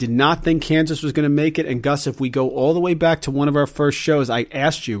Michigan. I did not think Kansas was going to make it. And Gus, if we go all the way back to one of our first shows, I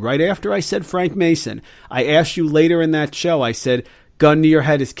asked you, right after I said Frank Mason, I asked you later in that show, I said, gun to your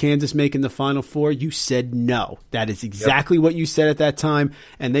head, is Kansas making the Final Four? You said no. That is exactly what you said at that time,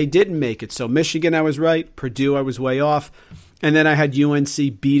 and they didn't make it. So Michigan, I was right. Purdue, I was way off. And then I had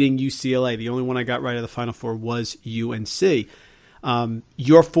UNC beating UCLA. The only one I got right of the Final Four was UNC.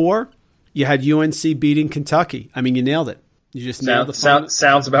 Your 4, you had UNC beating Kentucky. I mean, you nailed it. You just nailed the final.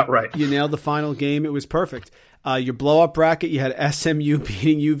 Sounds about right. You nailed the final game. It was perfect. Your blow-up bracket, you had SMU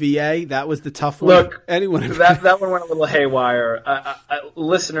beating UVA. That was the tough one. Look, that one went a little haywire.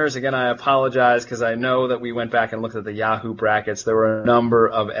 Listeners, again, I apologize because I know that we went back and looked at the Yahoo brackets. There were a number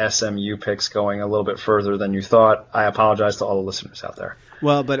of SMU picks going a little bit further than you thought. I apologize to all the listeners out there.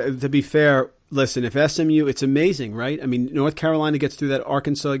 Well, but to be fair, listen, if SMU, it's amazing, right? I mean, North Carolina gets through that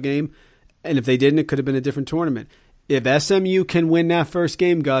Arkansas game, and if they didn't, it could have been a different tournament. If SMU can win that first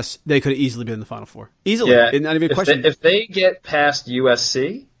game, Gus, they could have easily been in the Final Four. Easily. Yeah. Not even a question. If they get past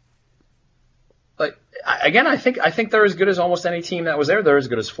USC, I think they're as good as almost any team that was there. They're as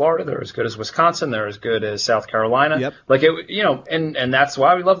good as Florida. They're as good as Wisconsin. They're as good as South Carolina. Yep. And that's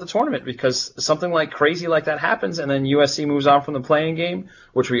why we love the tournament, because something like crazy like that happens, and then USC moves on from the playing game,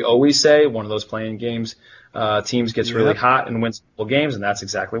 which we always say one of those playing games. Teams gets really hot and wins multiple games, and that's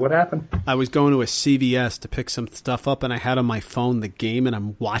exactly what happened. I was going to a CVS to pick some stuff up, and I had on my phone the game, and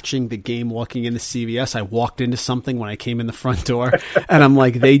I'm watching the game walking into CVS. I walked into something when I came in the front door, and I'm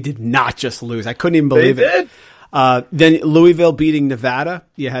like, they did not just lose. I couldn't even believe it. Then Louisville beating Nevada.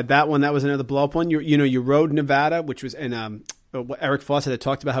 You had that one. That was another blow-up one. You rode Nevada, which was in Eric Fawcett had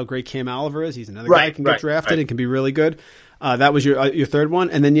talked about how great Cam Oliver is. He's another guy who can get drafted and can be really good. That was your third one.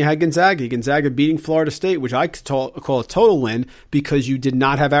 And then you had Gonzaga. Gonzaga beating Florida State, which I call a total win because you did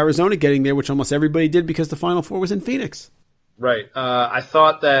not have Arizona getting there, which almost everybody did because the Final Four was in Phoenix. Right. I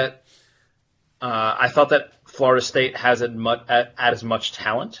thought that Florida State has as much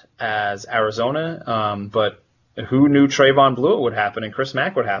talent as Arizona, but who knew Trayvon Blewett would happen and Chris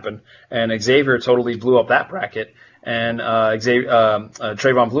Mack would happen, and Xavier totally blew up that bracket. And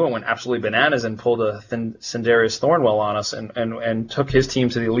Trayvon Blewett went absolutely bananas and pulled a Sindarius Thornwell on us and took his team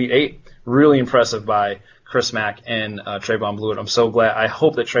to the Elite Eight. Really impressive by Chris Mack and Trayvon Blewett. I'm so glad. I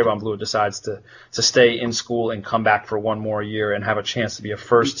hope that Trayvon Blewett decides to stay in school and come back for one more year and have a chance to be a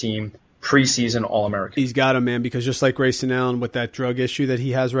first-team preseason All-American. He's got him, man, because just like Grayson Allen with that drug issue that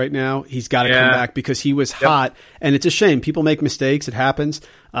he has right now, he's got to come back because he was hot. And it's a shame. People make mistakes. It happens.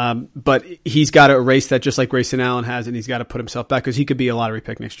 But he's got to erase that just like Grayson Allen has, and he's got to put himself back because he could be a lottery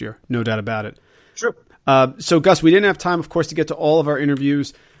pick next year. No doubt about it. True. So, Gus, we didn't have time, of course, to get to all of our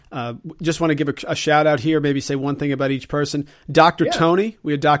interviews. Just want to give a shout out here, maybe say one thing about each person. Dr. Tony,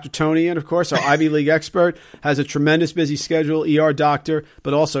 we had Dr. Tony in, of course, our Ivy League expert, has a tremendous busy schedule, ER doctor,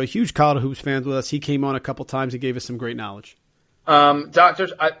 but also a huge Colorado Hoops fan with us. He came on a couple times and gave us some great knowledge.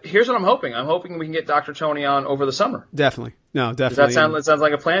 Doctors, here's what I'm hoping. I'm hoping we can get Dr. Tony on over the summer. Definitely. No, definitely. Does that sound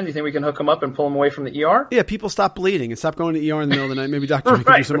like a plan? Do you think we can hook him up and pull him away from the ER? Yeah, people stop bleeding and stop going to the ER in the middle of the night. Maybe Dr. Tony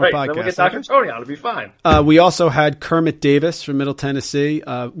can do some more podcasts. Then we'll get Dr. Tony on. It'll be fine. We also had Kermit Davis from Middle Tennessee.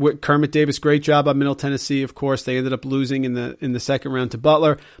 Kermit Davis, great job on Middle Tennessee. Of course, they ended up losing in the second round to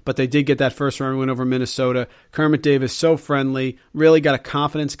Butler, but they did get that first round win over Minnesota. Kermit Davis, so friendly, really got a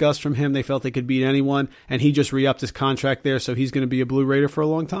confidence gust from him. They felt they could beat anyone, and he just re-upped his contract there, so he's going to be a Blue Raider for a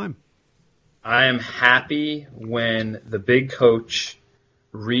long time. I am happy when the big coach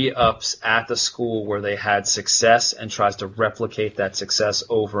re-ups at the school where they had success and tries to replicate that success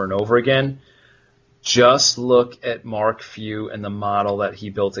over and over again. Just look at Mark Few and the model that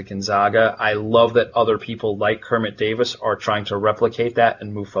he built at Gonzaga. I love that other people like Kermit Davis are trying to replicate that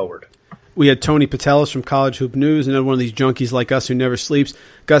and move forward. We had Tony Patelis from College Hoop News, another one of these junkies like us who never sleeps.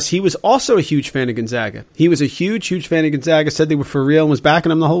 Gus, he was also a huge fan of Gonzaga. He was a huge, huge fan of Gonzaga, said they were for real, and was backing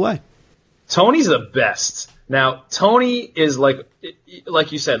them the whole way. Tony's the best. Now, Tony is like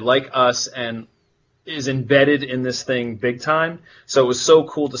you said, like us, and is embedded in this thing big time. So it was so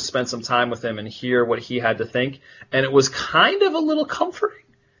cool to spend some time with him and hear what he had to think. And it was kind of a little comforting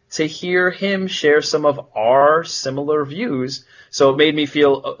to hear him share some of our similar views. So it made me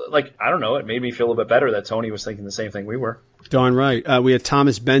feel like, I don't know, it made me feel a bit better that Tony was thinking the same thing we were. Darn right. We had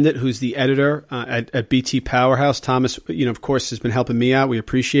Thomas Bendit, who's the editor at BT Powerhouse. Thomas, of course, has been helping me out. We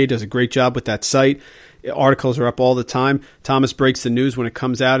appreciate it. Does a great job with that site. Articles are up all the time. Thomas breaks the news when it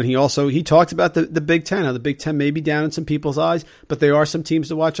comes out, and he talked about the Big Ten, how the Big Ten may be down in some people's eyes, but there are some teams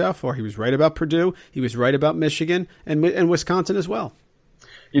to watch out for. He was right about Purdue. He was right about Michigan and Wisconsin as well.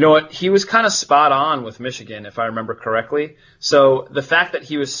 You know what? He was kind of spot on with Michigan, if I remember correctly. So the fact that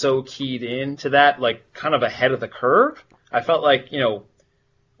he was so keyed into that, like kind of ahead of the curve, I felt like,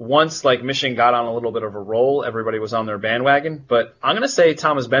 once like Michigan got on a little bit of a roll, everybody was on their bandwagon. But I'm going to say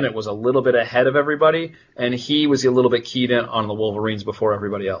Thomas Bennett was a little bit ahead of everybody, and he was a little bit keyed in on the Wolverines before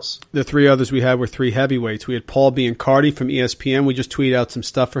everybody else. The three others we had were three heavyweights. We had Paul Biancardi from ESPN. We just tweeted out some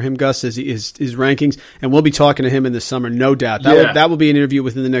stuff for him, Gus, his rankings, and we'll be talking to him in the summer, no doubt. That will be an interview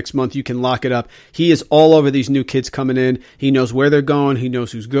within the next month. You can lock it up. He is all over these new kids coming in. He knows where they're going. He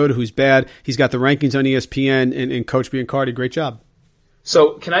knows who's good, who's bad. He's got the rankings on ESPN, and Coach Biancardi, great job.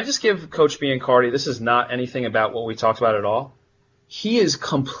 So can I just give Coach Biancardi, this is not anything about what we talked about at all. He is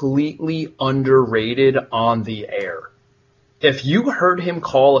completely underrated on the air. If you heard him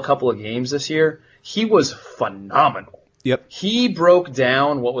call a couple of games this year, he was phenomenal. Yep. He broke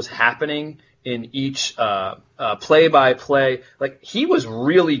down what was happening in each play-by-play. Like, he was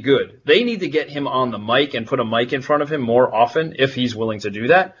really good. They need to get him on the mic and put a mic in front of him more often if he's willing to do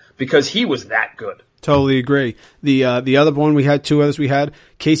that, because he was that good. Totally agree. The other one we had, two others we had,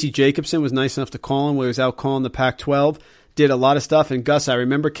 Casey Jacobson was nice enough to call him when he was out calling the Pac-12. Did a lot of stuff. And Gus, I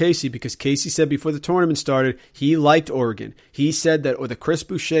remember Casey because Casey said before the tournament started, he liked Oregon. He said that the Chris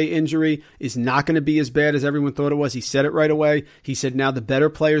Boucher injury is not going to be as bad as everyone thought it was. He said it right away. He said now the better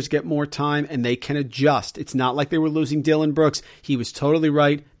players get more time and they can adjust. It's not like they were losing Dylan Brooks. He was totally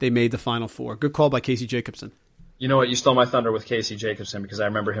right. They made the Final Four. Good call by Casey Jacobson. You know what? You stole my thunder with Casey Jacobson because I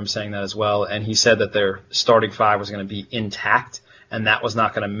remember him saying that as well. And he said that their starting five was going to be intact, and that was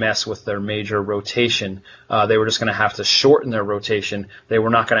not going to mess with their major rotation. They were just going to have to shorten their rotation. They were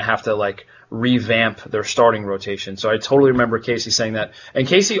not going to have to revamp their starting rotation. So I totally remember Casey saying that. And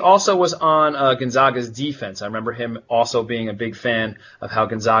Casey also was on Gonzaga's defense. I remember him also being a big fan of how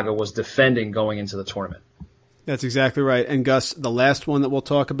Gonzaga was defending going into the tournament. That's exactly right. And Gus, the last one that we'll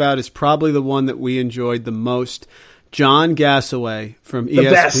talk about is probably the one that we enjoyed the most. John Gassaway from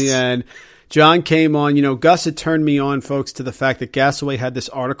ESPN. Best. John came on. Gus had turned me on, folks, to the fact that Gassaway had this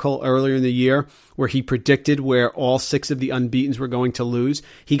article earlier in the year where he predicted where all 6 of the unbeatens were going to lose.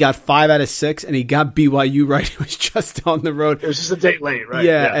 He got 5 out of 6, and he got BYU right. He was just on the road. It was just a date late, right?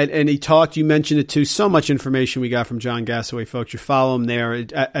 Yeah. And he talked. You mentioned it, too. So much information we got from John Gassaway, folks. You follow him there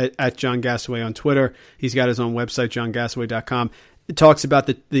at John Gassaway on Twitter. He's got his own website, johngassaway.com. It talks about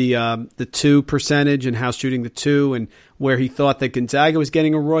the 2 percentage and how shooting the 2 and where he thought that Gonzaga was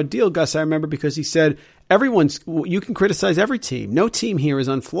getting a raw deal. Gus, I remember because he said you can criticize every team. No team here is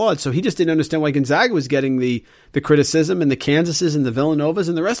unflawed. So he just didn't understand why Gonzaga was getting the criticism and the Kansases and the Villanovas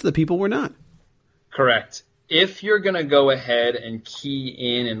and the rest of the people were not. Correct. If you're going to go ahead and key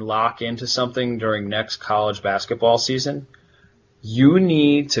in and lock into something during next college basketball season, you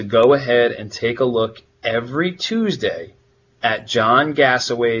need to go ahead and take a look every Tuesday at John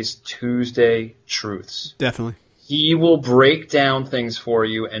Gassaway's Tuesday Truths. Definitely. He will break down things for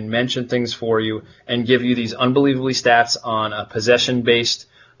you and mention things for you and give you these unbelievably stats on a possession-based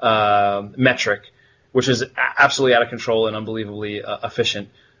metric, which is absolutely out of control and unbelievably efficient.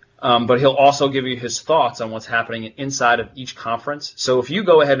 But he'll also give you his thoughts on what's happening inside of each conference. So if you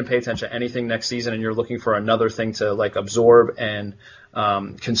go ahead and pay attention to anything next season and you're looking for another thing to absorb and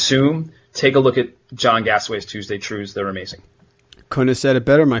consume, take a look at John Gassaway's Tuesday Truths. They're amazing. Couldn't have said it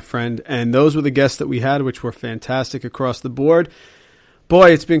better, my friend. And those were the guests that we had, which were fantastic across the board.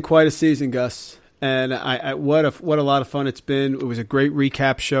 Boy, it's been quite a season, Gus. And what a lot of fun it's been. It was a great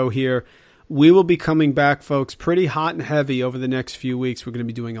recap show here. we will be coming back, folks, pretty hot and heavy over the next few weeks. We're going to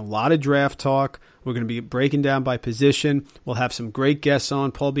be doing a lot of draft talk. We're going to be breaking down by position. We'll have some great guests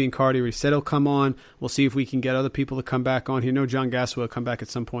on. Paul Biancardi already said he'll come on. We'll see if we can get other people to come back on here. No, John Gasswell will come back at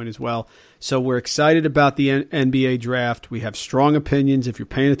some point as well. So we're excited about the NBA draft. We have strong opinions. If you're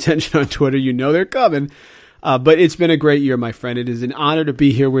paying attention on Twitter, you know they're coming. But it's been a great year, my friend. It is an honor to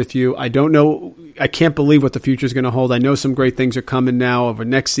be here with you. I can't believe what the future is going to hold. I know some great things are coming now over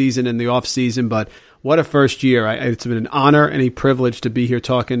next season and the off season, but what a first year. It's been an honor and a privilege to be here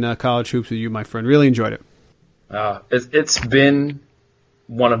talking college hoops with you, my friend. Really enjoyed it. It's been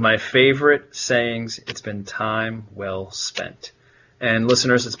one of my favorite sayings. It's been time well spent. And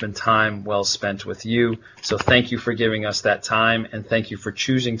listeners, it's been time well spent with you. So thank you for giving us that time, and thank you for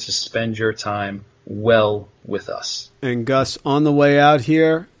choosing to spend your time well with us. And Gus, on the way out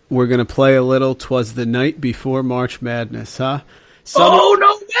here, we're going to play a little 'Twas the Night Before March Madness, huh? Oh,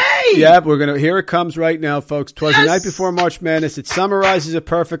 no way! Yeah, here it comes right now, folks. 'Twas the Night Before March Madness. It summarizes it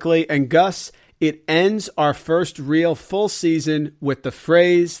perfectly. And Gus, it ends our first real full season with the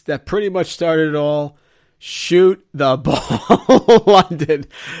phrase that pretty much started it all. Shoot the ball, London.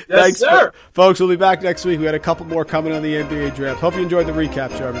 Yes, Thanks, sir. Folks. We'll be back next week. We got a couple more coming on the NBA draft. Hope you enjoyed the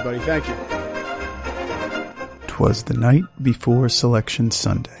recap show, everybody. Thank you. 'Twas the night before Selection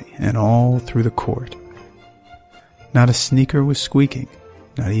Sunday, and all through the court, not a sneaker was squeaking,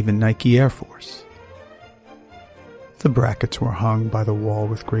 not even Nike Air Force. The brackets were hung by the wall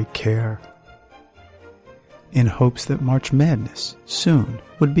with great care, in hopes that March Madness soon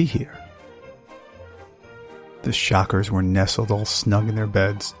would be here. The Shockers were nestled all snug in their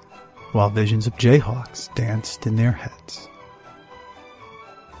beds, while visions of Jayhawks danced in their heads.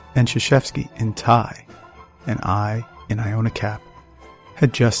 And Krzyzewski in tie, and I in Iona cap,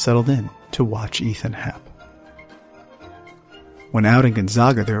 had just settled in to watch Ethan Happ. When out in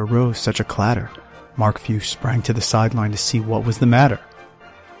Gonzaga there arose such a clatter, Mark Few sprang to the sideline to see what was the matter.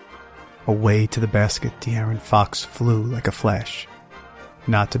 Away to the basket De'Aaron Fox flew like a flash.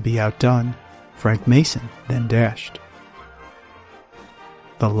 Not to be outdone, Frank Mason then dashed.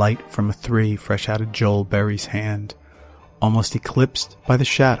 The light from a three fresh out of Joel Berry's hand, almost eclipsed by the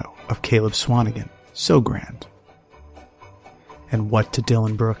shadow of Caleb Swanigan, so grand. And what to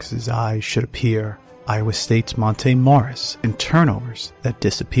Dylan Brooks' eyes should appear, Iowa State's Monte Morris and turnovers that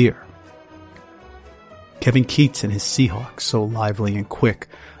disappear. Kevin Keats and his Seahawks, so lively and quick,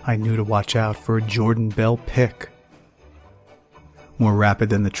 I knew to watch out for a Jordan Bell pick. More rapid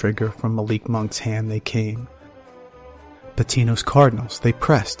than the trigger from Malik Monk's hand they came. Patino's Cardinals, they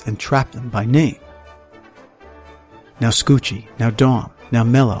pressed and trapped them by name. Now Scoochie, now Daum, now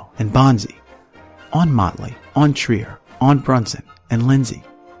Mello and Bonzi. On Motley, on Trier, on Brunson and Lindsay.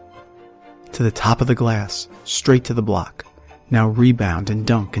 To the top of the glass, straight to the block. Now rebound and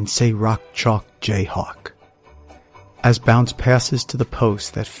dunk and say rock chalk Jayhawk. As bounce passes to the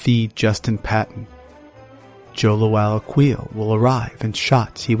post that feed Justin Patton, Joe Luala-Queel will arrive and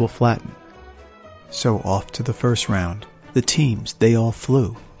shots he will flatten. So off to the first round, the teams they all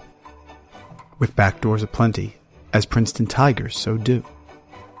flew. With backdoors aplenty, as Princeton Tigers so do.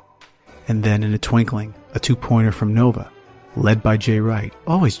 And then in a twinkling, a two-pointer from Nova, led by Jay Wright,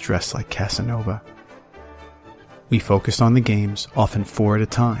 always dressed like Casanova. We focused on the games, often 4 at a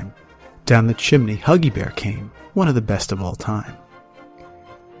time. Down the chimney, Huggy Bear came, one of the best of all time.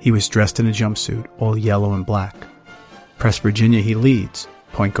 He was dressed in a jumpsuit, all yellow and black. Press Virginia he leads,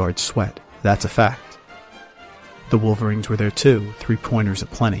 point guard Sweat, that's a fact. The Wolverines were there too, 3-pointers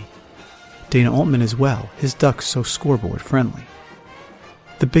aplenty. Dana Altman as well, his Ducks so scoreboard friendly.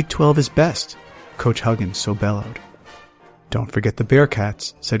 The Big 12 is best, Coach Huggins so bellowed. Don't forget the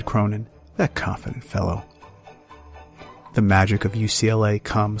Bearcats, said Cronin, that confident fellow. The magic of UCLA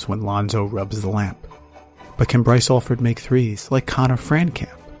comes when Lonzo rubs the lamp. But can Bryce Alford make threes like Connor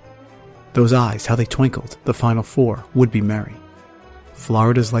Frankamp? Those eyes, how they twinkled, the Final Four would be merry.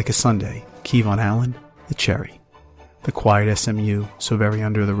 Florida's like a Sunday, Kevon Allen, the cherry. The quiet SMU, so very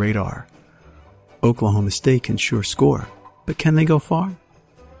under the radar. Oklahoma State can sure score, but can they go far?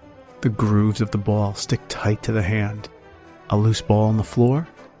 The grooves of the ball stick tight to the hand. A loose ball on the floor?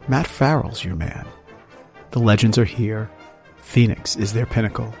 Matt Farrell's your man. The legends are here. Phoenix is their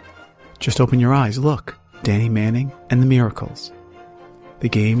pinnacle. Just open your eyes, look. Danny Manning and the Miracles. The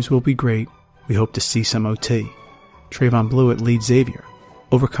games will be great. We hope to see some OT. Trayvon Blewett leads Xavier,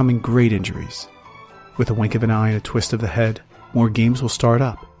 overcoming great injuries. With a wink of an eye and a twist of the head, more games will start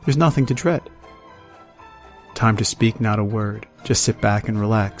up. There's nothing to dread. Time to speak not a word. Just sit back and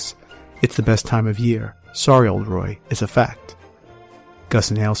relax. It's the best time of year. Sorry, old Roy, it's a fact. Gus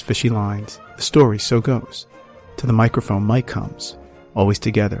nails fishy lines. The story so goes. To the microphone Mike comes. Always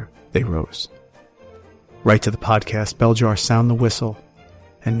together. They rose. Right to the podcast, bell jar sound the whistle,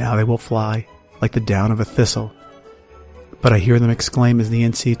 and now they will fly like the down of a thistle. But I hear them exclaim as the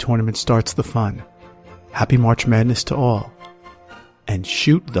NCAA tournament starts the fun. Happy March Madness to all. And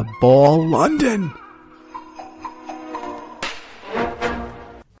shoot the ball, London!